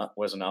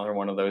was another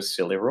one of those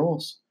silly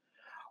rules.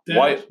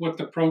 That's what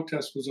the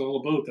protest was all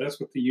about. That's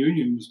what the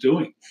union was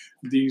doing.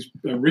 These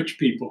rich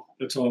people,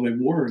 that's all they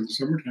wore in the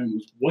summertime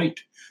was white.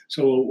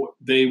 So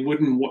they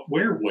wouldn't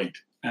wear white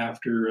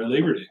after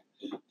Labor Day.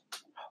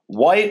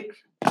 White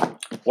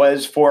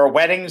was for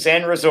weddings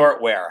and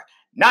resort wear,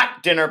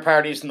 not dinner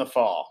parties in the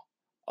fall.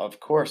 Of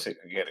course,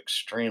 it could get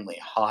extremely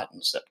hot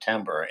in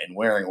September, and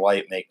wearing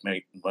white make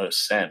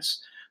most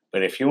sense.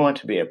 But if you want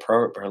to be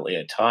appropriately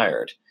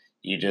attired,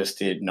 you just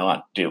did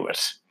not do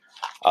it.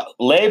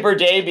 Labor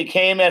Day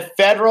became a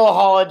federal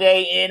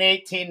holiday in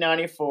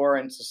 1894,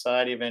 and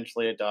society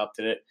eventually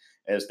adopted it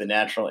as the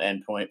natural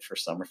endpoint for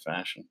summer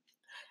fashion.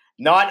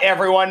 Not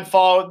everyone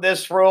followed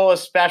this rule,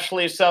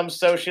 especially some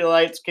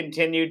socialites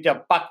continued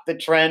to buck the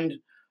trend,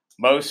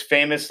 most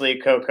famously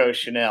Coco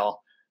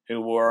Chanel,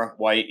 who wore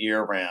white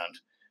year-round.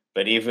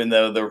 But even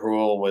though the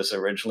rule was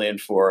originally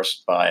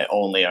enforced by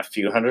only a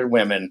few hundred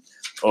women,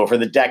 over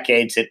the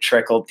decades it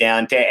trickled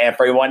down to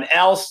everyone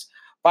else.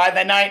 By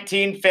the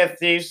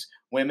 1950s,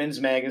 women's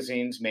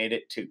magazines made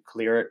it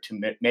clear to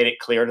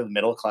the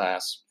middle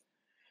class.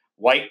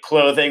 White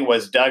clothing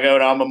was dug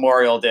out on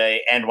Memorial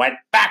Day and went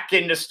back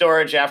into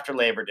storage after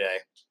Labor Day.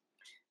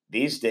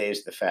 These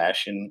days, the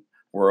fashion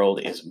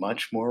world is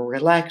much more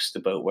relaxed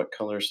about what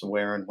colors to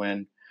wear and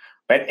when.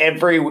 But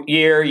every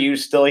year, you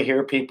still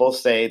hear people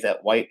say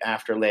that white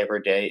after Labor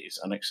Day is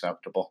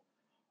unacceptable,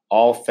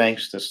 all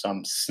thanks to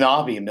some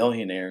snobby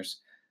millionaires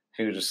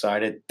who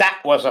decided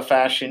that was a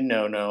fashion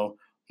no-no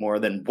more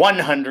than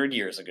 100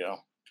 years ago.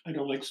 I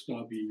don't like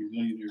snobby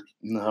millionaires.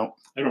 No.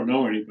 I don't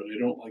know any, but I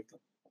don't like them.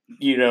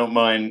 You don't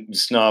mind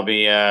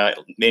snobby or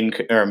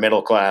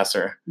middle class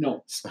or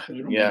no? I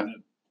don't yeah. mind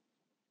that.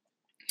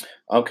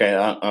 Okay,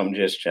 I'm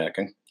just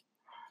checking.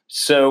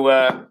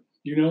 So,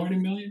 you know any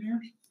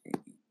millionaires?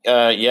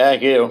 Yeah, I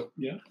do.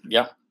 Yeah.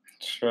 Yeah,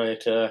 that's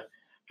right.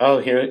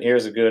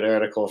 Here's a good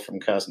article from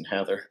Cousin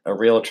Heather. A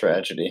real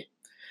tragedy.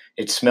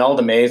 It smelled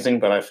amazing,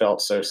 but I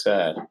felt so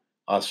sad.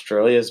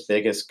 Australia's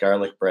biggest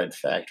garlic bread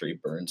factory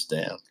burns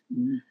down.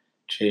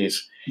 Jeez.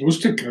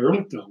 Roasted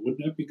garlic, though,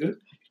 wouldn't that be good?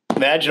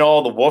 Imagine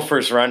all the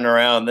woofers running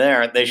around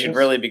there. They should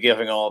really be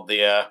giving all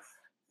the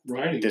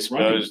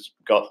disposed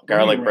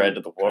garlic bread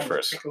to the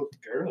woofers.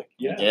 Garlic.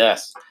 Yeah.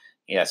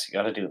 Yes, you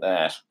got to do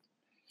that.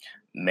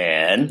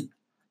 Man,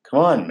 come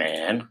on,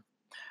 man.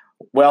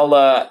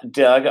 Well,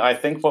 Doug, I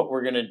think what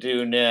we're going to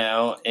do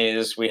now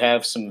is we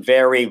have some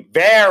very,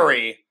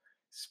 very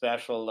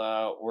special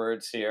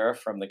words here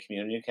from the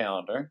community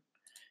calendar.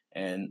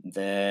 And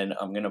then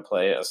I'm going to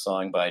play a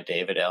song by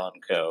David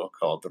Allan Coe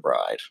called The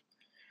Bride.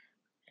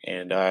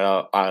 And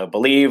I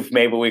believe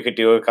maybe we could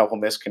do a couple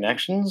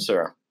misconnections.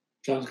 Or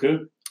sounds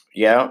good.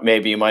 Yeah,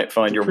 maybe you might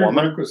find your woman.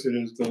 The prerequisite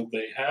is, though,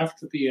 they have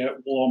to be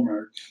at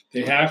Walmart.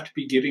 They have to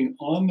be getting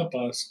on the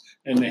bus,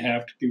 and they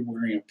have to be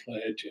wearing a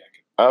plaid jacket.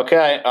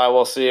 Okay, I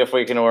will see if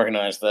we can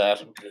organize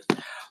that. Okay.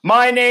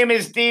 My name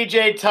is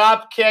DJ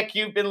Topkick.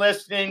 You've been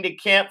listening to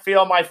Can't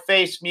Feel My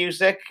Face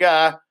music,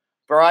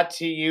 brought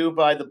to you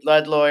by the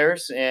Blood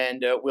Lawyers,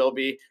 and we'll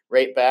be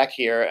right back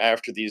here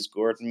after these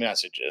Gordon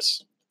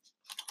messages.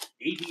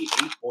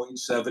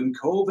 88.7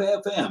 Cove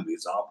FM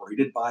is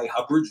operated by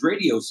Hubbard's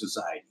Radio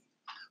Society.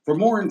 For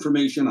more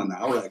information on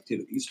our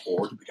activities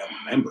or to become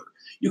a member,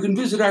 you can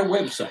visit our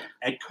website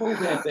at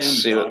covefm.com.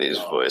 See what these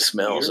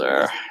voicemails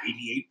are.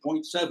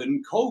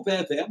 88.7 Cove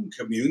FM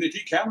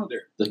Community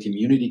Calendar. The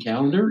Community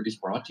Calendar is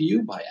brought to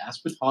you by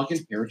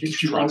Aspetuggin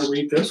Heritage Do you want to Trust.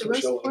 read this? The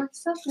Roast Pork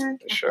Supper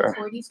at Sure. the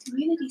Forties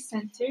Community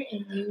Center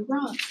in New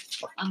Rock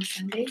on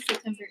Sunday,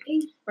 September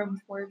 8th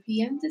from 4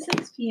 p.m. to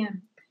 6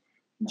 p.m.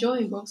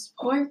 Enjoy roast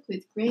pork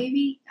with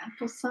gravy,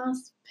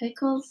 applesauce,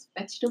 pickles,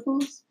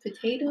 vegetables,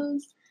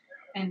 potatoes,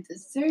 and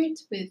dessert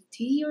with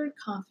tea or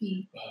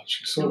coffee. Wow,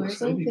 she's so Doors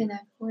exciting. open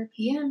at 4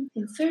 p.m.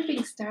 and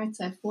serving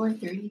starts at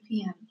 4:30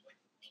 p.m.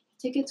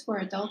 Tickets for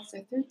adults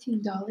are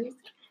 $13.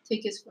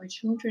 Tickets for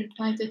children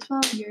 5 to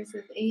 12 years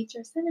of age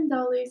are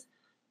 $7.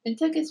 And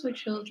tickets for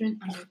children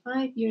under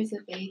 5 years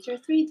of age are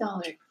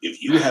 $3.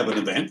 If you have an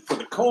event for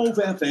the Cove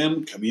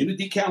FM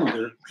Community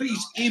Calendar,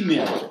 please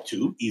email it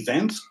to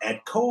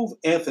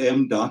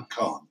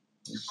events@covefm.com.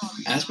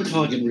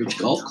 Aspetuggin Ridge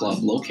Golf Club,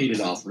 located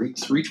off Route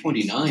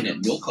 329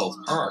 at Mill Cove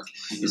Park,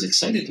 is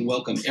excited to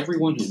welcome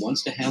everyone who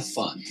wants to have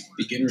fun.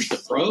 Beginners to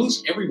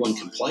pros, everyone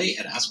can play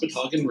at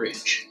Aspetuggin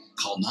Ridge.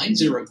 Call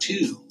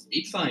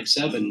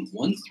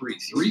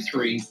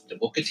 902-857-1333 to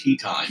book a tee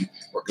time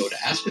or go to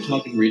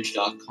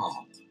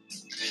AspetugginRidge.com.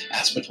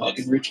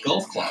 Aspetuggin Ridge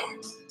Golf Club,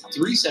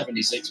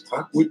 376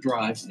 Parkwood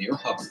Drive near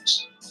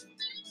Hubbard's.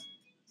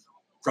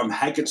 From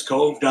Hackett's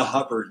Cove to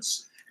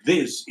Hubbard's,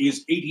 this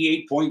is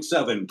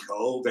 88.7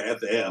 Cove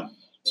FM.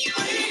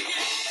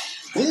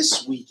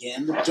 This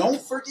weekend, don't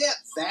forget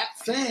that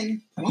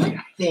thing. What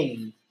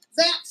thing?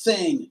 That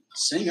thing.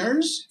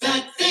 Singers.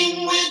 That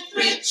thing with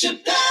Rich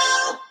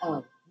Appel.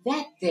 Oh,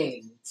 that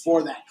thing.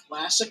 For that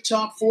classic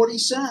top 40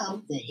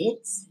 sound. The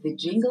hits, the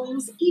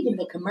jingles, even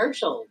the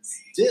commercials.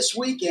 This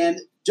weekend,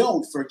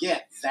 don't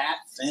forget that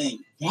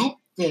thing. That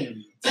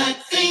thing.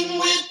 That thing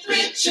with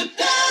Rich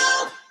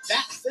Appel.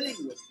 That thing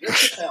with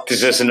Rich Appel.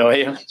 Does this annoy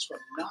you? From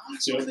 9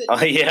 to midnight.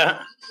 Oh,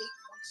 yeah.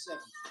 88.7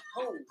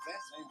 Cove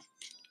FM.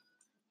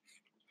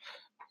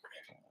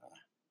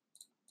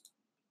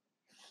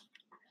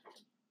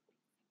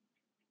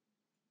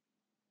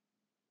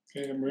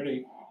 Okay, I'm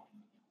ready.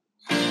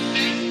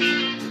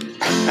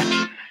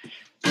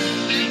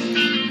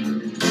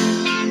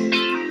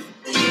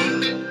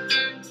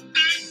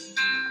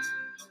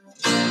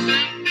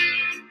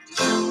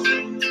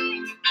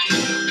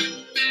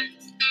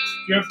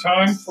 Do you have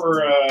time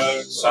for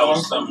a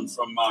song Something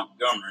from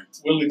Montgomery.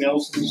 Willie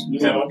Nelson's new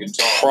Have a album?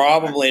 guitar.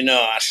 Probably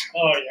not.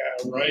 Oh,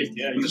 yeah, right.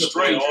 Yeah, When you the could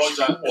play stranger all you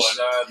sat want.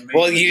 beside me.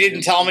 Well, you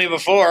didn't tell me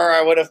before.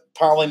 I would have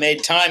probably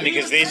made time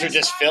because these are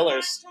just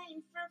fillers.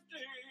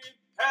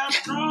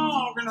 Half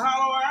drunk and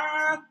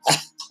hollow-eyed.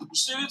 He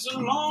said, it's a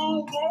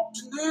long walk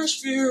to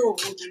Nashville.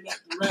 Would you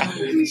like to ride?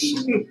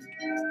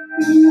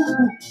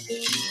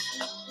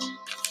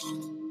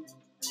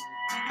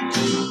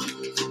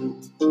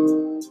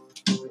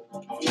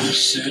 I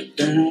sat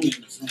down in the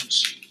front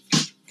seat.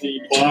 The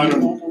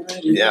bottom.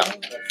 Yeah.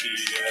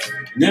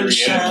 And then the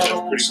sad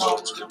old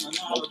songs coming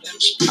out of them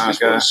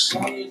speakers,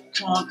 solid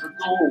contra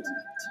gold.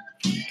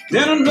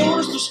 Then I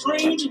noticed the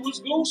stranger was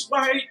ghost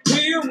white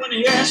pale when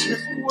he asked me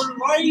for a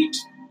light.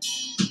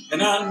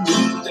 And I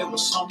knew there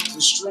was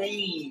something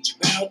strange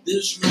about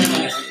this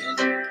ride.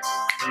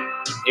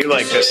 You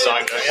like this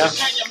song, don't you?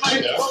 Can you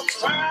make folks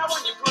cry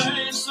when you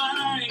play and sing?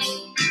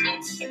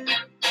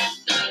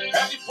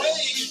 Have you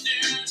played your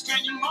dues?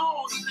 Can you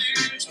moan the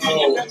blues? Can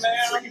you come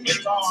there and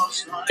guitar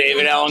string?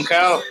 David Allen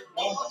Coe.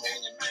 Can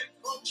you make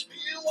folks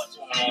feel what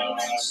you feel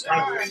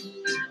inside?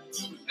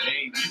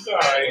 Hey, you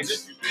guys.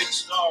 If you're big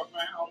star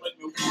now, let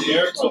me The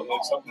aircraft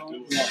had something to do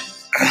with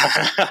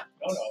it.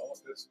 No,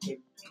 that's good.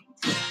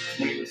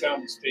 When he was out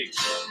on stage.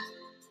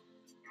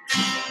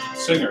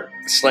 Singer.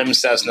 Slim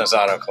Cessna's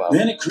Auto Club.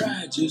 Then he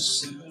cried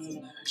just so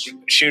nice.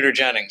 Shooter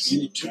Jennings.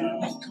 And he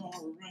turned the car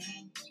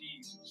around.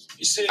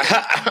 He said,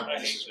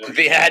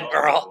 The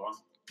Admiral.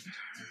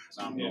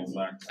 I'm going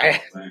back to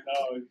I-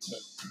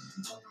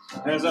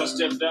 As I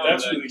stepped out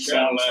That's of really that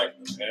Cadillac,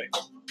 okay.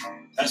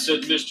 I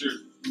said, Mr.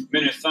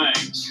 Many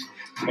Things.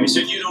 He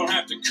said, you don't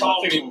have to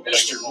call me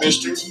Mister.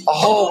 The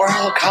whole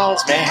world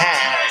calls me.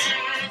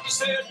 He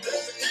said,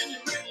 can you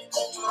make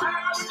folks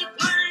cry when you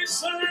play and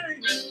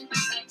sing?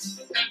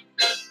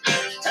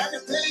 Have you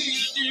paid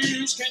your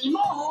dues? Can you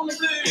moan the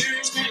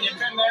blues? Can you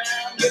bend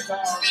down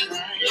guitar string?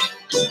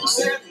 He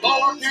said,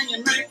 Lord, can you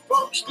make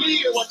folks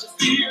feel what you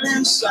feel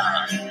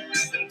inside?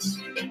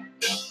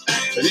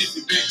 But if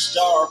you're big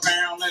star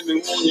bound, let me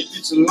warn you,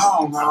 it's a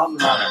long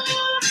hard ride.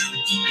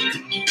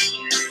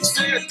 He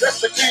said,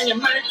 Drifter, can you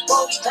make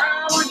folks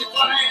cry when you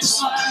play and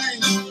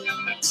sing?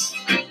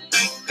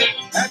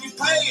 Have you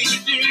paid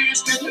your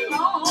dues? Can you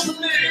moan the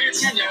blues?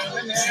 Can you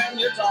bend down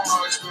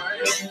guitar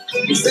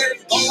string? He said,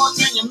 Lord,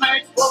 can you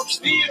make folks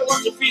feel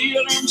what you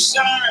feel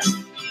inside?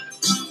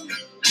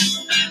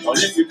 Well,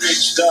 if you're big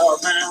star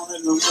bound,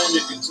 let me warn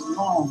you, it's a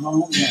long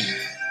hard ride.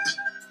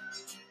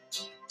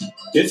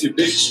 If you're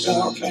big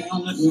star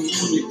bound, let me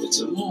warn you, it's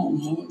a long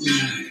hard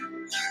ride.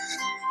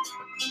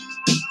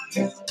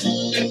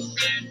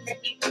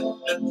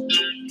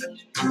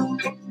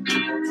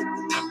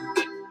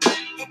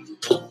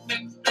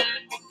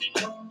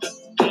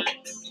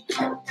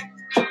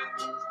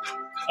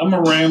 I'm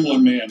a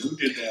rambling man. Who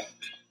did that?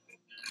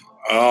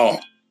 Oh.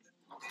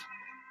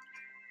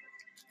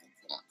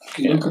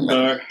 Lincoln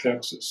Park,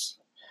 Texas.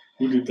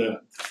 Who did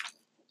that?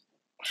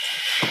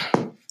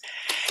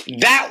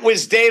 That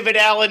was David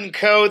Allen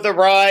Coe, The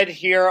Ride,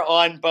 here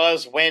on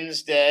Buzz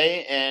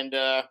Wednesday. And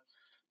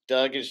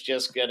Doug is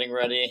just getting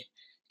ready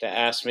to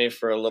ask me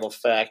for a little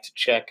fact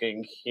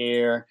checking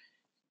here.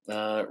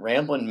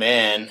 Ramblin'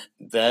 Man,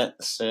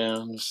 that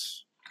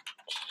sounds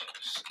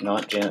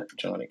not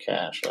Johnny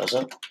Cash, was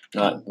it?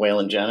 Not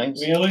Waylon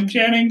Jennings? Waylon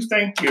Jennings,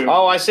 thank you.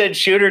 Oh, I said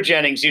Shooter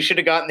Jennings. You should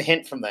have gotten the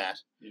hint from that.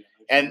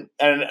 And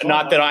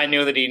not that I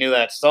knew that he knew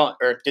that song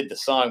or did the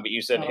song, but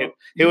you said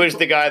who is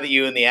the guy that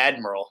you and the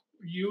Admiral?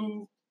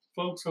 You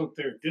folks out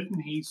there,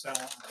 didn't he sound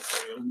like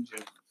Waylon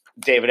Jennings?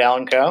 David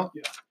Allen Coe?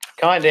 Yeah.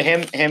 Kind of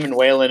him and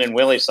Waylon and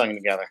Willie sung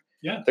together.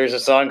 Yeah. There's a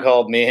song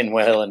called Me and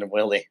Waylon and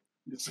Willie.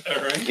 Is that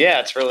right?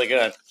 Yeah, it's really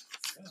good.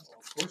 Yeah, well,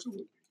 of course it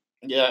would.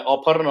 Yeah,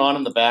 I'll put it on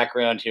in the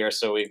background here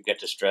so we get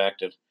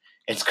distracted.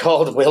 It's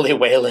called Willie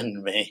Waylon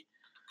and Me.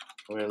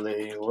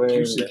 Willie Waylon.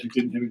 You said you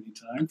didn't have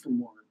any time for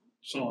more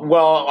songs.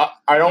 Well,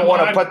 I don't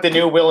want to put the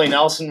new Willie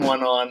Nelson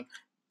one on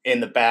in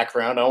the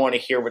background. I want to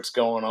hear what's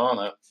going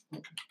on.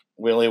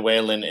 Willie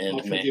Waylon and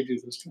I'll Me. forgive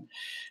you this time.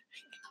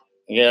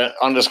 Yeah,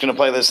 I'm just going to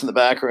play this in the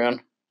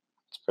background.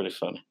 It's pretty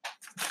funny.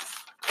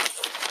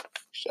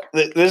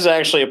 This is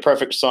actually a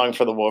perfect song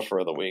for the Woofer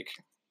of the Week.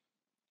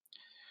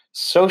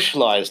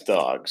 Socialized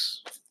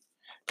dogs.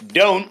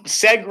 Don't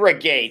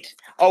segregate.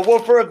 A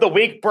Woofer of the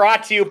Week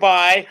brought to you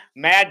by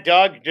Mad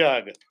Dog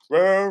Doug.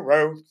 Row,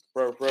 row,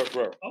 row, row,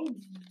 row. Oh.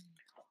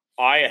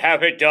 I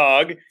have a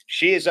dog.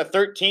 She is a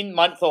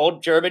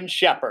 13-month-old German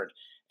Shepherd,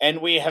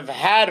 and we have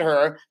had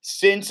her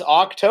since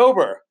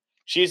October.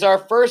 She's our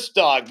first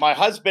dog. My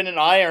husband and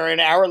I are in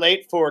our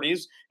late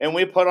 40s, and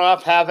we put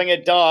off having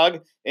a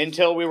dog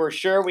until we were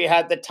sure we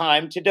had the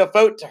time to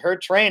devote to her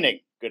training.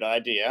 Good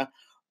idea.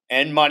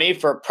 And money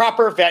for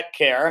proper vet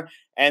care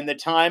and the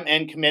time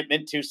and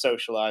commitment to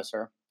socialize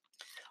her.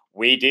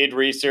 We did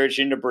research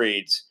into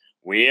breeds.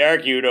 We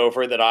argued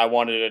over that I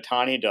wanted a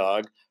tiny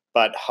dog,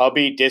 but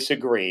hubby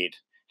disagreed.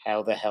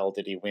 How the hell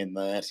did he win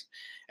that?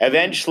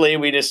 Eventually,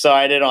 we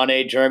decided on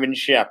a German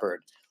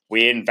Shepherd.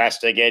 We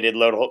investigated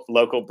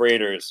local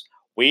breeders.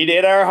 We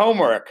did our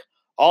homework.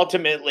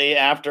 Ultimately,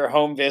 after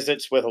home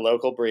visits with a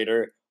local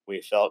breeder,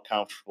 we felt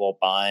comfortable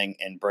buying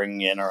and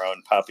bringing in our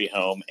own puppy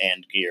home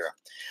and gear.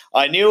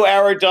 I knew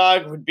our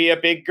dog would be a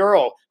big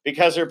girl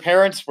because her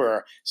parents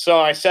were, so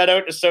I set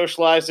out to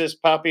socialize this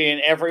puppy in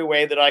every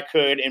way that I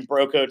could and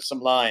broke out some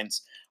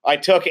lines. I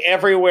took her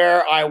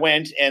everywhere I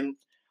went and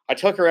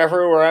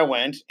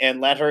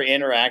let her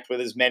interact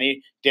with as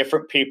many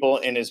different people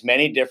in as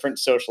many different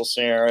social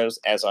scenarios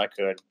as I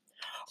could.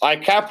 I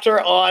kept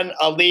her on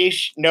a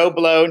leash, no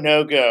blow,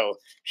 no go.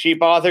 She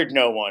bothered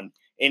no one.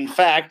 In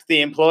fact,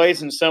 the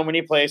employees in so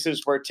many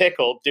places were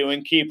tickled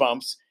doing key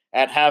bumps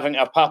at having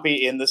a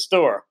puppy in the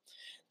store.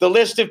 The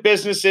list of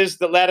businesses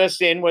that let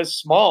us in was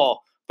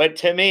small, but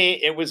to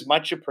me, it was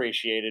much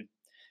appreciated.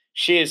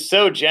 She is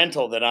so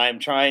gentle that I am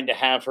trying to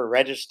have her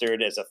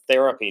registered as a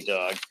therapy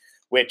dog,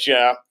 which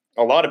a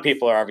lot of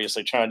people are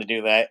obviously trying to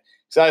do that.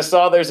 So I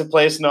saw there's a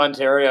place in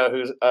Ontario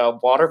who's a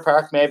water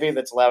park maybe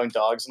that's allowing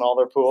dogs in all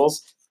their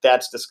pools.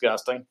 That's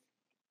disgusting.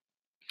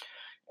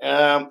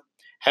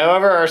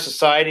 However, our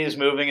society is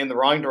moving in the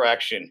wrong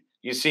direction.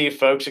 You see,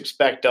 folks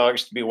expect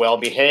dogs to be well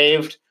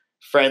behaved,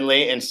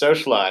 friendly, and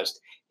socialized.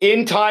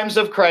 In times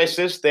of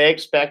crisis, they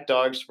expect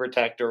dogs to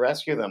protect or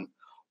rescue them.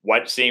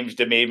 What seems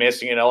to be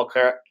missing in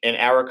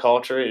our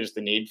culture is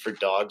the need for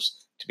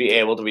dogs to be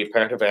able to be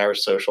part of our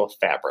social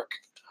fabric.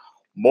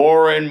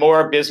 More and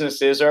more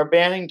businesses are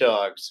banning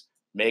dogs,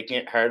 making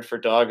it hard for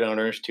dog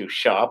owners to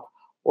shop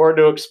or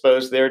to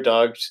expose their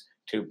dogs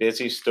to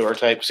busy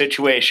store-type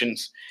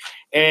situations.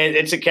 And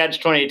it's a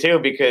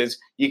catch-22 because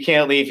you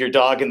can't leave your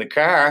dog in the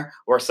car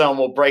or someone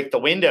will break the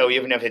window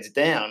even if it's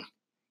down.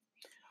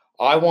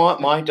 I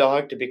want my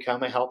dog to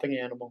become a helping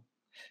animal.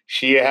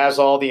 She has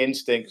all the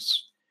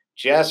instincts.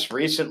 Just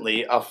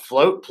recently, a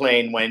float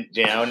plane went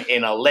down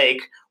in a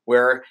lake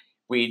where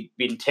we'd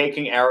been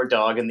taking our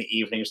dog in the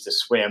evenings to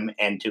swim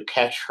and to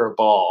catch her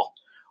ball.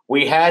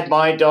 We had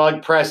my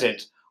dog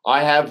present.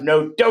 I have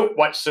no doubt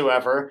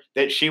whatsoever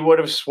that she would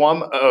have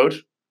swum out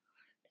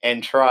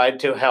and tried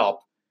to help.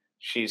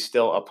 She's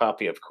still a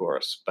puppy, of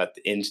course, but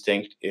the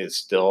instinct is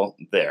still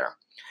there.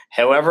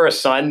 However, a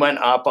sign went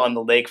up on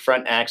the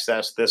lakefront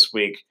access this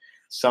week,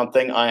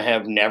 something I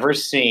have never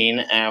seen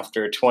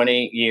after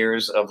 20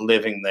 years of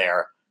living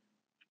there.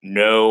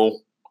 No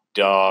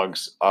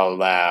dogs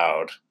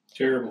allowed.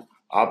 Terrible.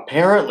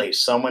 Apparently,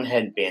 someone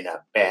had been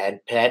a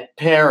bad pet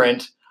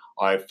parent.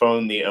 I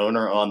phoned the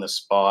owner on the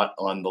spot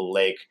on the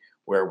lake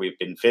where we've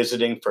been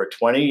visiting for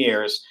 20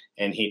 years,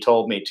 and he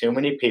told me too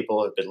many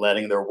people have been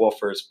letting their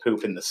woofers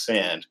poop in the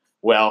sand.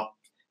 Well,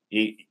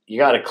 you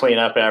got to clean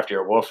up after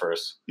your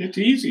woofers. It's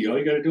easy. All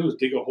you got to do is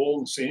dig a hole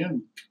in the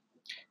sand.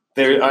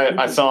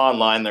 I saw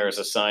online there was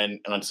a sign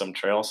on some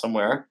trail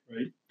somewhere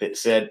that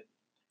said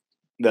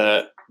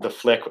the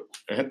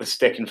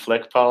stick and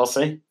flick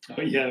policy.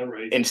 Oh, yeah,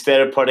 right.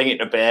 Instead of putting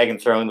it in a bag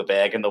and throwing the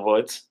bag in the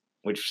woods,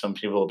 which some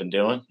people have been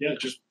doing. Yeah,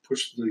 just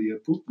push the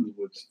poop in the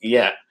woods.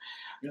 Yeah.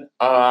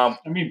 I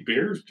mean,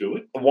 bears do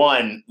it.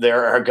 One,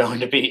 there are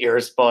going to be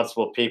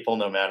irresponsible people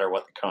no matter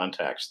what the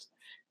context.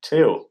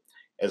 Two,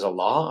 as a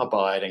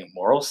law-abiding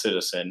moral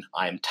citizen,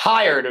 I'm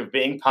tired of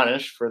being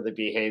punished for the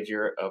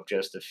behavior of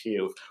just a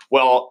few.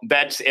 Well,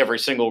 that's every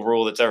single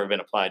rule that's ever been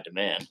applied to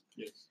man.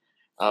 Yes.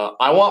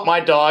 I want my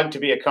dog to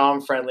be a calm,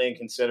 friendly, and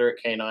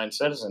considerate canine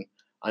citizen.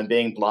 I'm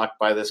being blocked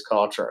by this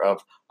culture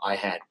of, I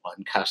had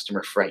one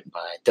customer frightened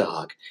by a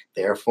dog.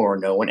 Therefore,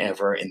 no one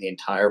ever in the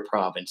entire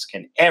province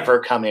can ever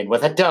come in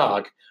with a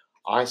dog.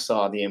 I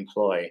saw the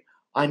employee.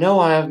 I know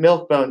I have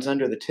milk bones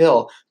under the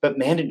till, but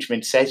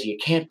management says you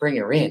can't bring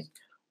her in.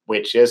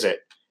 Which is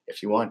it?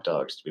 If you want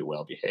dogs to be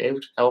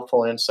well-behaved,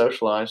 helpful, and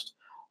socialized,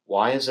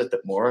 why is it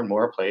that more and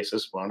more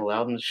places won't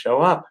allow them to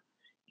show up?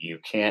 You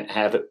can't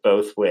have it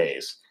both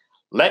ways.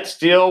 Let's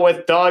deal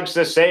with dogs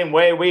the same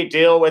way we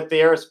deal with the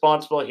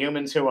irresponsible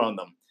humans who own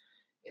them.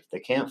 If they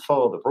can't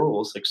follow the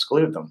rules,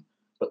 exclude them.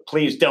 But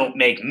please don't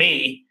make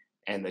me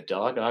and the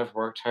dog I've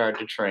worked hard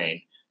to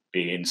train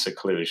be in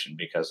seclusion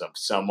because of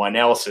someone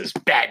else's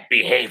bad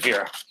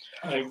behavior.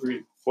 I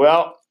agree.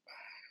 Well,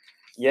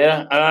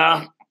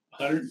 yeah.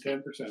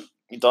 110%.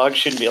 Dogs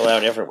shouldn't be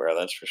allowed everywhere,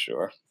 that's for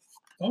sure.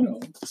 Oh, no.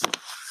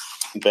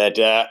 But,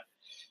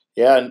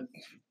 yeah,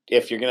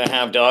 if you're going to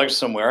have dogs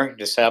somewhere,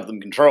 just have them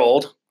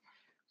controlled.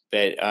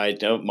 But I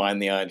don't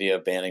mind the idea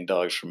of banning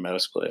dogs from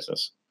most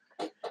places.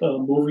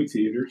 Movie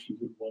theaters, you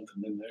wouldn't want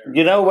them in there.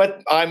 You know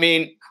what? I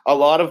mean, a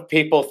lot of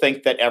people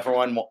think that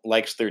everyone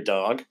likes their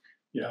dog.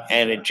 Yeah.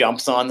 And it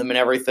jumps on them and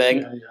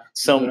everything.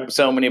 Yeah.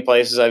 So many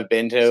places I've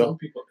been to. Some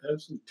people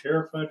absolutely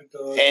terrified of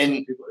dogs. And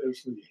some people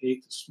absolutely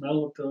hate the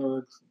smell of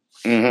dogs.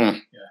 Mm-hmm.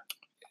 Yeah.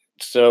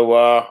 So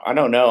I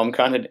don't know. I'm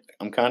kind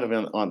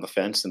of on the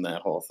fence in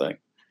that whole thing.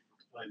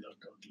 I love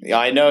dogs. Yeah,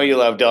 I know you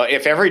love dogs.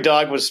 If every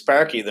dog was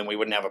Sparky, then we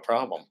wouldn't have a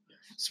problem.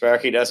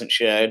 Sparky doesn't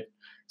shed.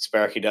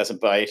 Sparky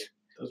doesn't bite.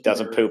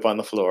 Doesn't poop on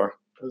the floor.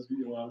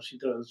 Well, she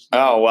does.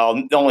 Oh,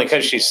 well, only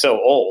because she's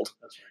so old.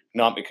 That's right.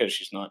 Not because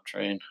she's not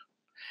trained.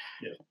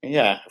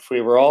 Yeah. If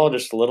we were all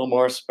just a little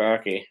more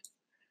Sparky,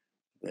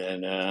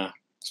 then...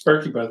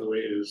 Sparky, by the way,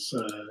 is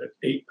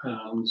 8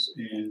 pounds,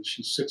 and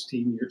she's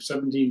 17 years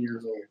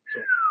old.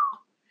 So.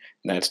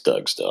 That's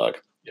Doug's dog.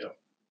 Yeah.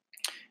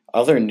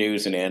 Other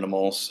news and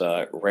animals,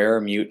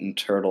 rare mutant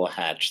turtle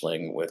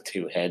hatchling with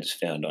 2 heads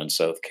found on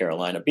South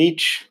Carolina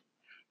beach.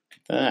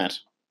 Look at that.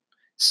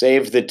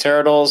 Save the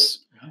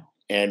turtles. Wow.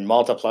 and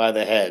multiply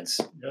the heads.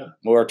 Yeah.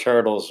 More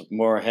turtles,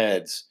 more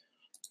heads.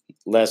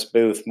 Less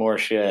Booth, more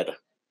shed.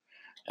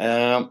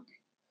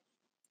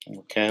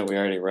 Okay, we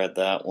already read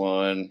that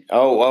one.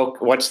 Oh,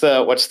 what's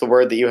the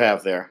word that you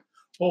have there?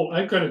 Oh,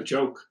 I've got a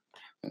joke.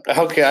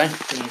 Okay.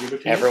 Can I give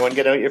it to you? Everyone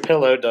get out your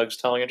pillow. Doug's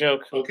telling a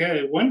joke.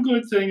 Okay, one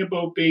good thing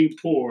about being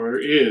poor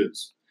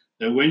is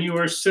that when you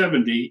are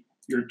 70,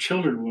 your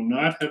children will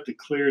not have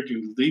declared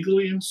you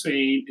legally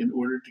insane in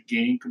order to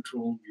gain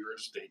control of your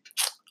estate.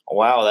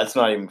 Wow, that's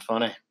not even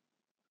funny.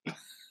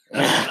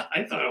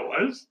 I thought it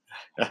was.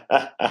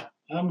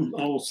 I'm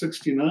almost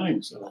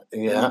 69, so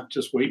Yeah. I'm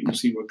just waiting to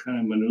see what kind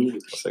of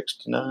maneuvers.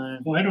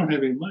 69. Well, I don't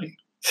have any money.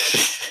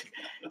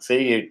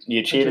 See,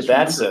 you cheated just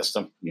that remember.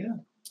 system. Yeah.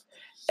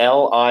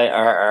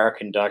 LIRR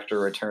conductor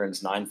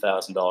returns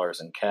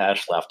 $9,000 in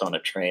cash left on a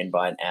train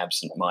by an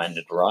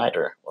absent-minded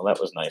rider. Well, that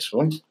was nice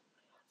of him.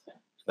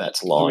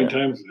 That's How long. many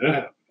times did that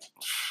happen?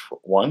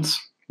 Once.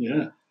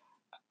 Yeah.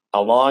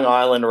 A Long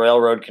Island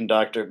Railroad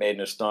conductor made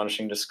an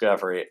astonishing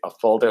discovery: a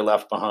folder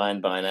left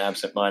behind by an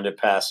absent-minded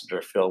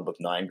passenger filled with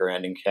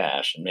 $9,000 in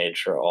cash, and made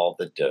sure all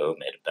the dough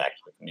made it back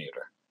to the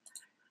commuter.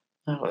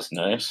 That was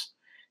nice.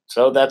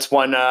 So that's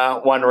one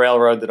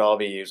railroad that I'll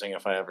be using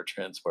if I ever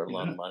transport a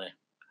lot of money.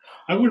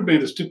 I would have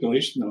made a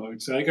stipulation, though.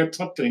 I'd say, I got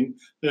something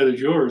that is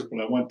yours, but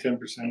I want 10%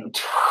 of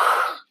it.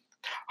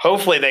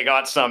 Hopefully they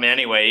got some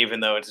anyway,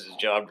 even though it's his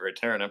job to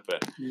return it.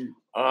 But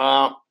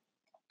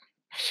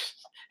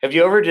have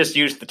you ever just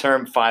used the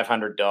term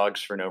 500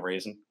 dogs for no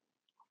reason?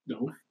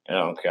 No.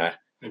 Oh, okay.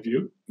 Have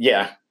you?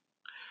 Yeah.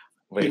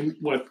 In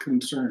what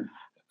concern?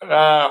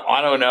 I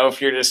don't know.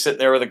 If you're just sitting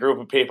there with a group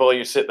of people,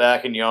 you sit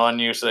back and yawn,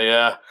 and you say,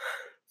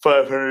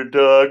 500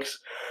 dogs.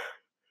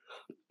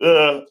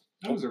 That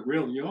was a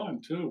real yawn,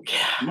 too.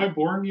 Am I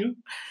boring you?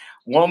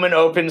 Woman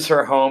opens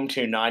her home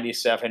to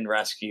 97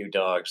 rescue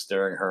dogs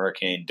during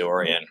Hurricane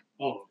Dorian.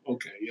 Oh,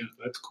 okay. Yeah,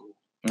 that's cool.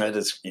 That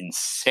is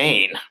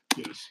insane.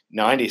 Yes.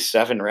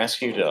 97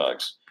 rescue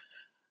dogs.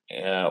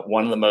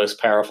 One of the most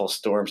powerful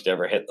storms to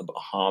ever hit the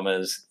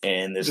Bahamas,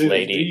 and this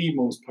lady. The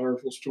most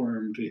powerful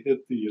storm to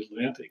hit the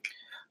Atlantic.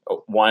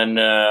 One.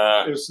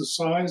 It's the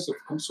size of.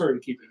 I'm sorry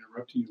to keep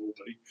interrupting you,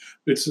 buddy.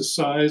 It's the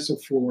size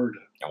of Florida.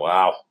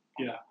 Wow.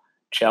 Yeah.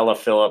 Chella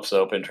Phillips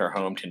opened her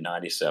home to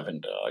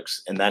 97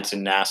 dogs, and that's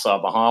in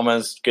Nassau,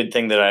 Bahamas. Good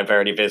thing that I've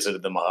already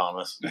visited the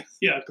Bahamas.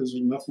 Yeah, because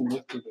there's nothing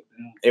left of it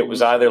now. It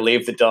was either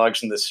leave the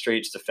dogs in the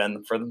streets to fend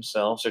them for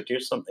themselves, or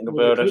do something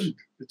about it.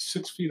 It's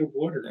 6 feet of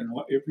water in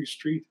every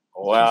street.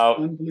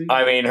 Wow.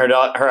 I mean,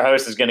 her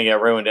house is going to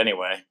get ruined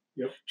anyway.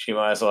 Yep. She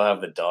might as well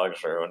have the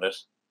dogs ruined it.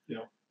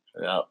 Yeah.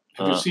 Yeah.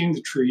 Have you seen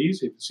the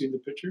trees? Have you seen the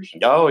pictures?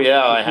 Oh,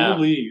 yeah, I There's no have.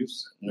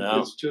 leaves. No.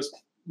 It's just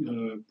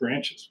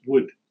branches,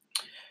 wood.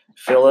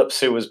 Phillips,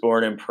 who was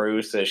born in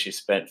Peru, says she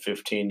spent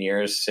 15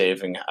 years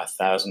saving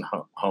 1,000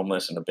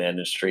 homeless and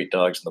abandoned street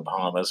dogs in the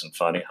Bahamas and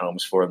finding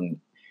homes for them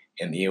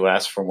in the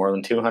U.S. for more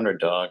than 200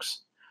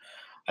 dogs.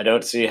 I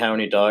don't see how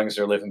any dogs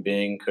or living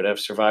being could have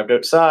survived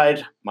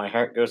outside. My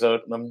heart goes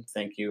out to them.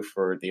 Thank you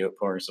for the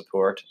outpouring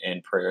support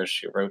and prayers,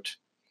 she wrote.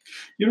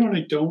 You know what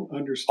I don't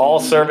understand?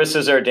 All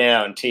services are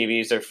down.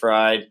 TVs are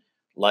fried.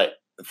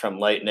 From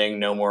lightning,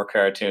 no more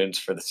cartoons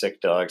for the sick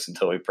dogs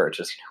until we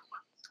purchase.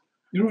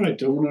 You know what I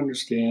don't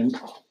understand?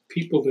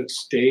 People that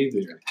stay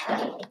there.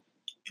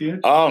 Get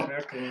Oh.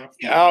 back off.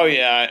 Oh,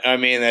 yeah. I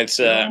mean, that's...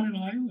 They're on an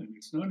island.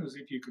 It's not as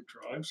if you could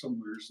drive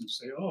somewhere and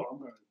say, oh, I'm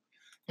going to...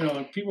 You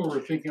know, people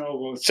were thinking, oh,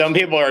 well... Some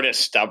people are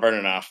just stubborn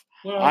enough.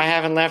 Well, I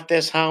haven't left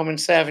this home in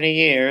 70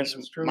 years.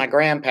 That's true. My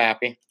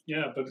grandpappy.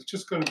 Yeah, but it's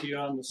just going to be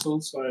on the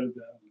south side of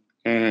that.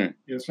 Mm-hmm.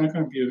 Yeah, it's not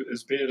going to be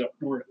as bad up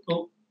north.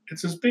 Oh,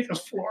 it's as big as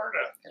Florida.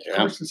 Yeah. Of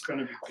course it's going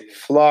to be big.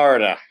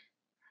 Florida.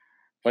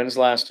 When's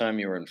the last time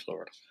you were in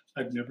Florida?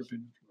 I've never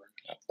been to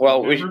Florida.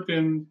 Well, I've never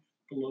been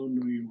below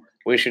New York.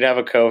 We should have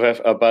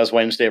a Buzz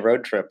Wednesday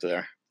road trip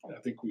there. I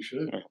think we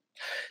should.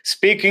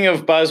 Speaking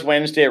of Buzz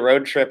Wednesday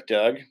road trip,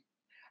 Doug,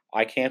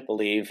 I can't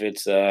believe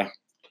it's time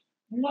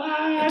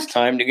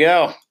to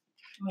go.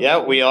 Yeah,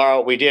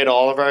 we did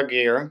all of our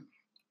gear,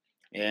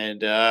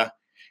 and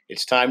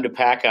it's time to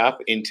pack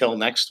up until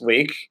next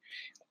week.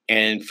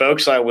 And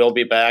folks, I will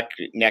be back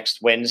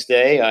next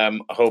Wednesday.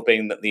 I'm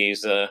hoping that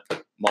these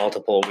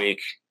multiple week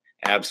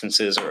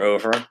absences are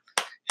over,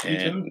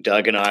 and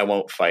Doug and I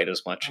won't fight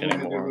as much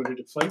anymore. Everybody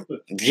to fight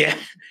with. Yeah,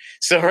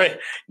 sorry.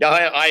 No,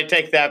 I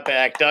take that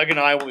back. Doug and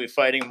I will be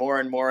fighting more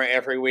and more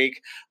every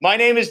week. My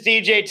name is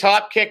DJ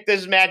Topkick.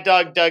 This is Mad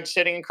Dog Doug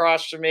sitting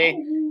across from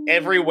me.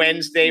 Every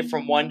Wednesday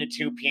from 1 to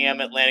 2 p.m.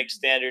 Atlantic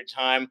Standard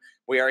Time,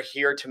 we are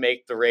here to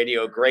make the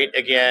radio great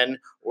again,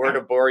 or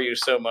to bore you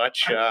so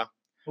much.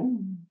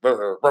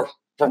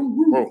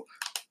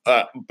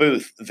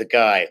 Booth, the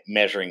guy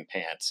measuring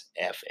pants,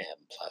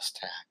 FM plus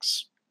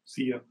tax.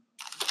 See ya.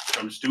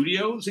 From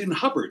studios in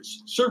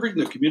Hubbards, serving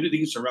the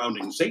community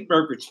surrounding St.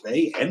 Margaret's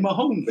Bay and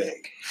Mahone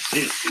Bay,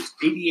 this is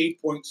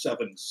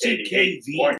 88.7 CKV.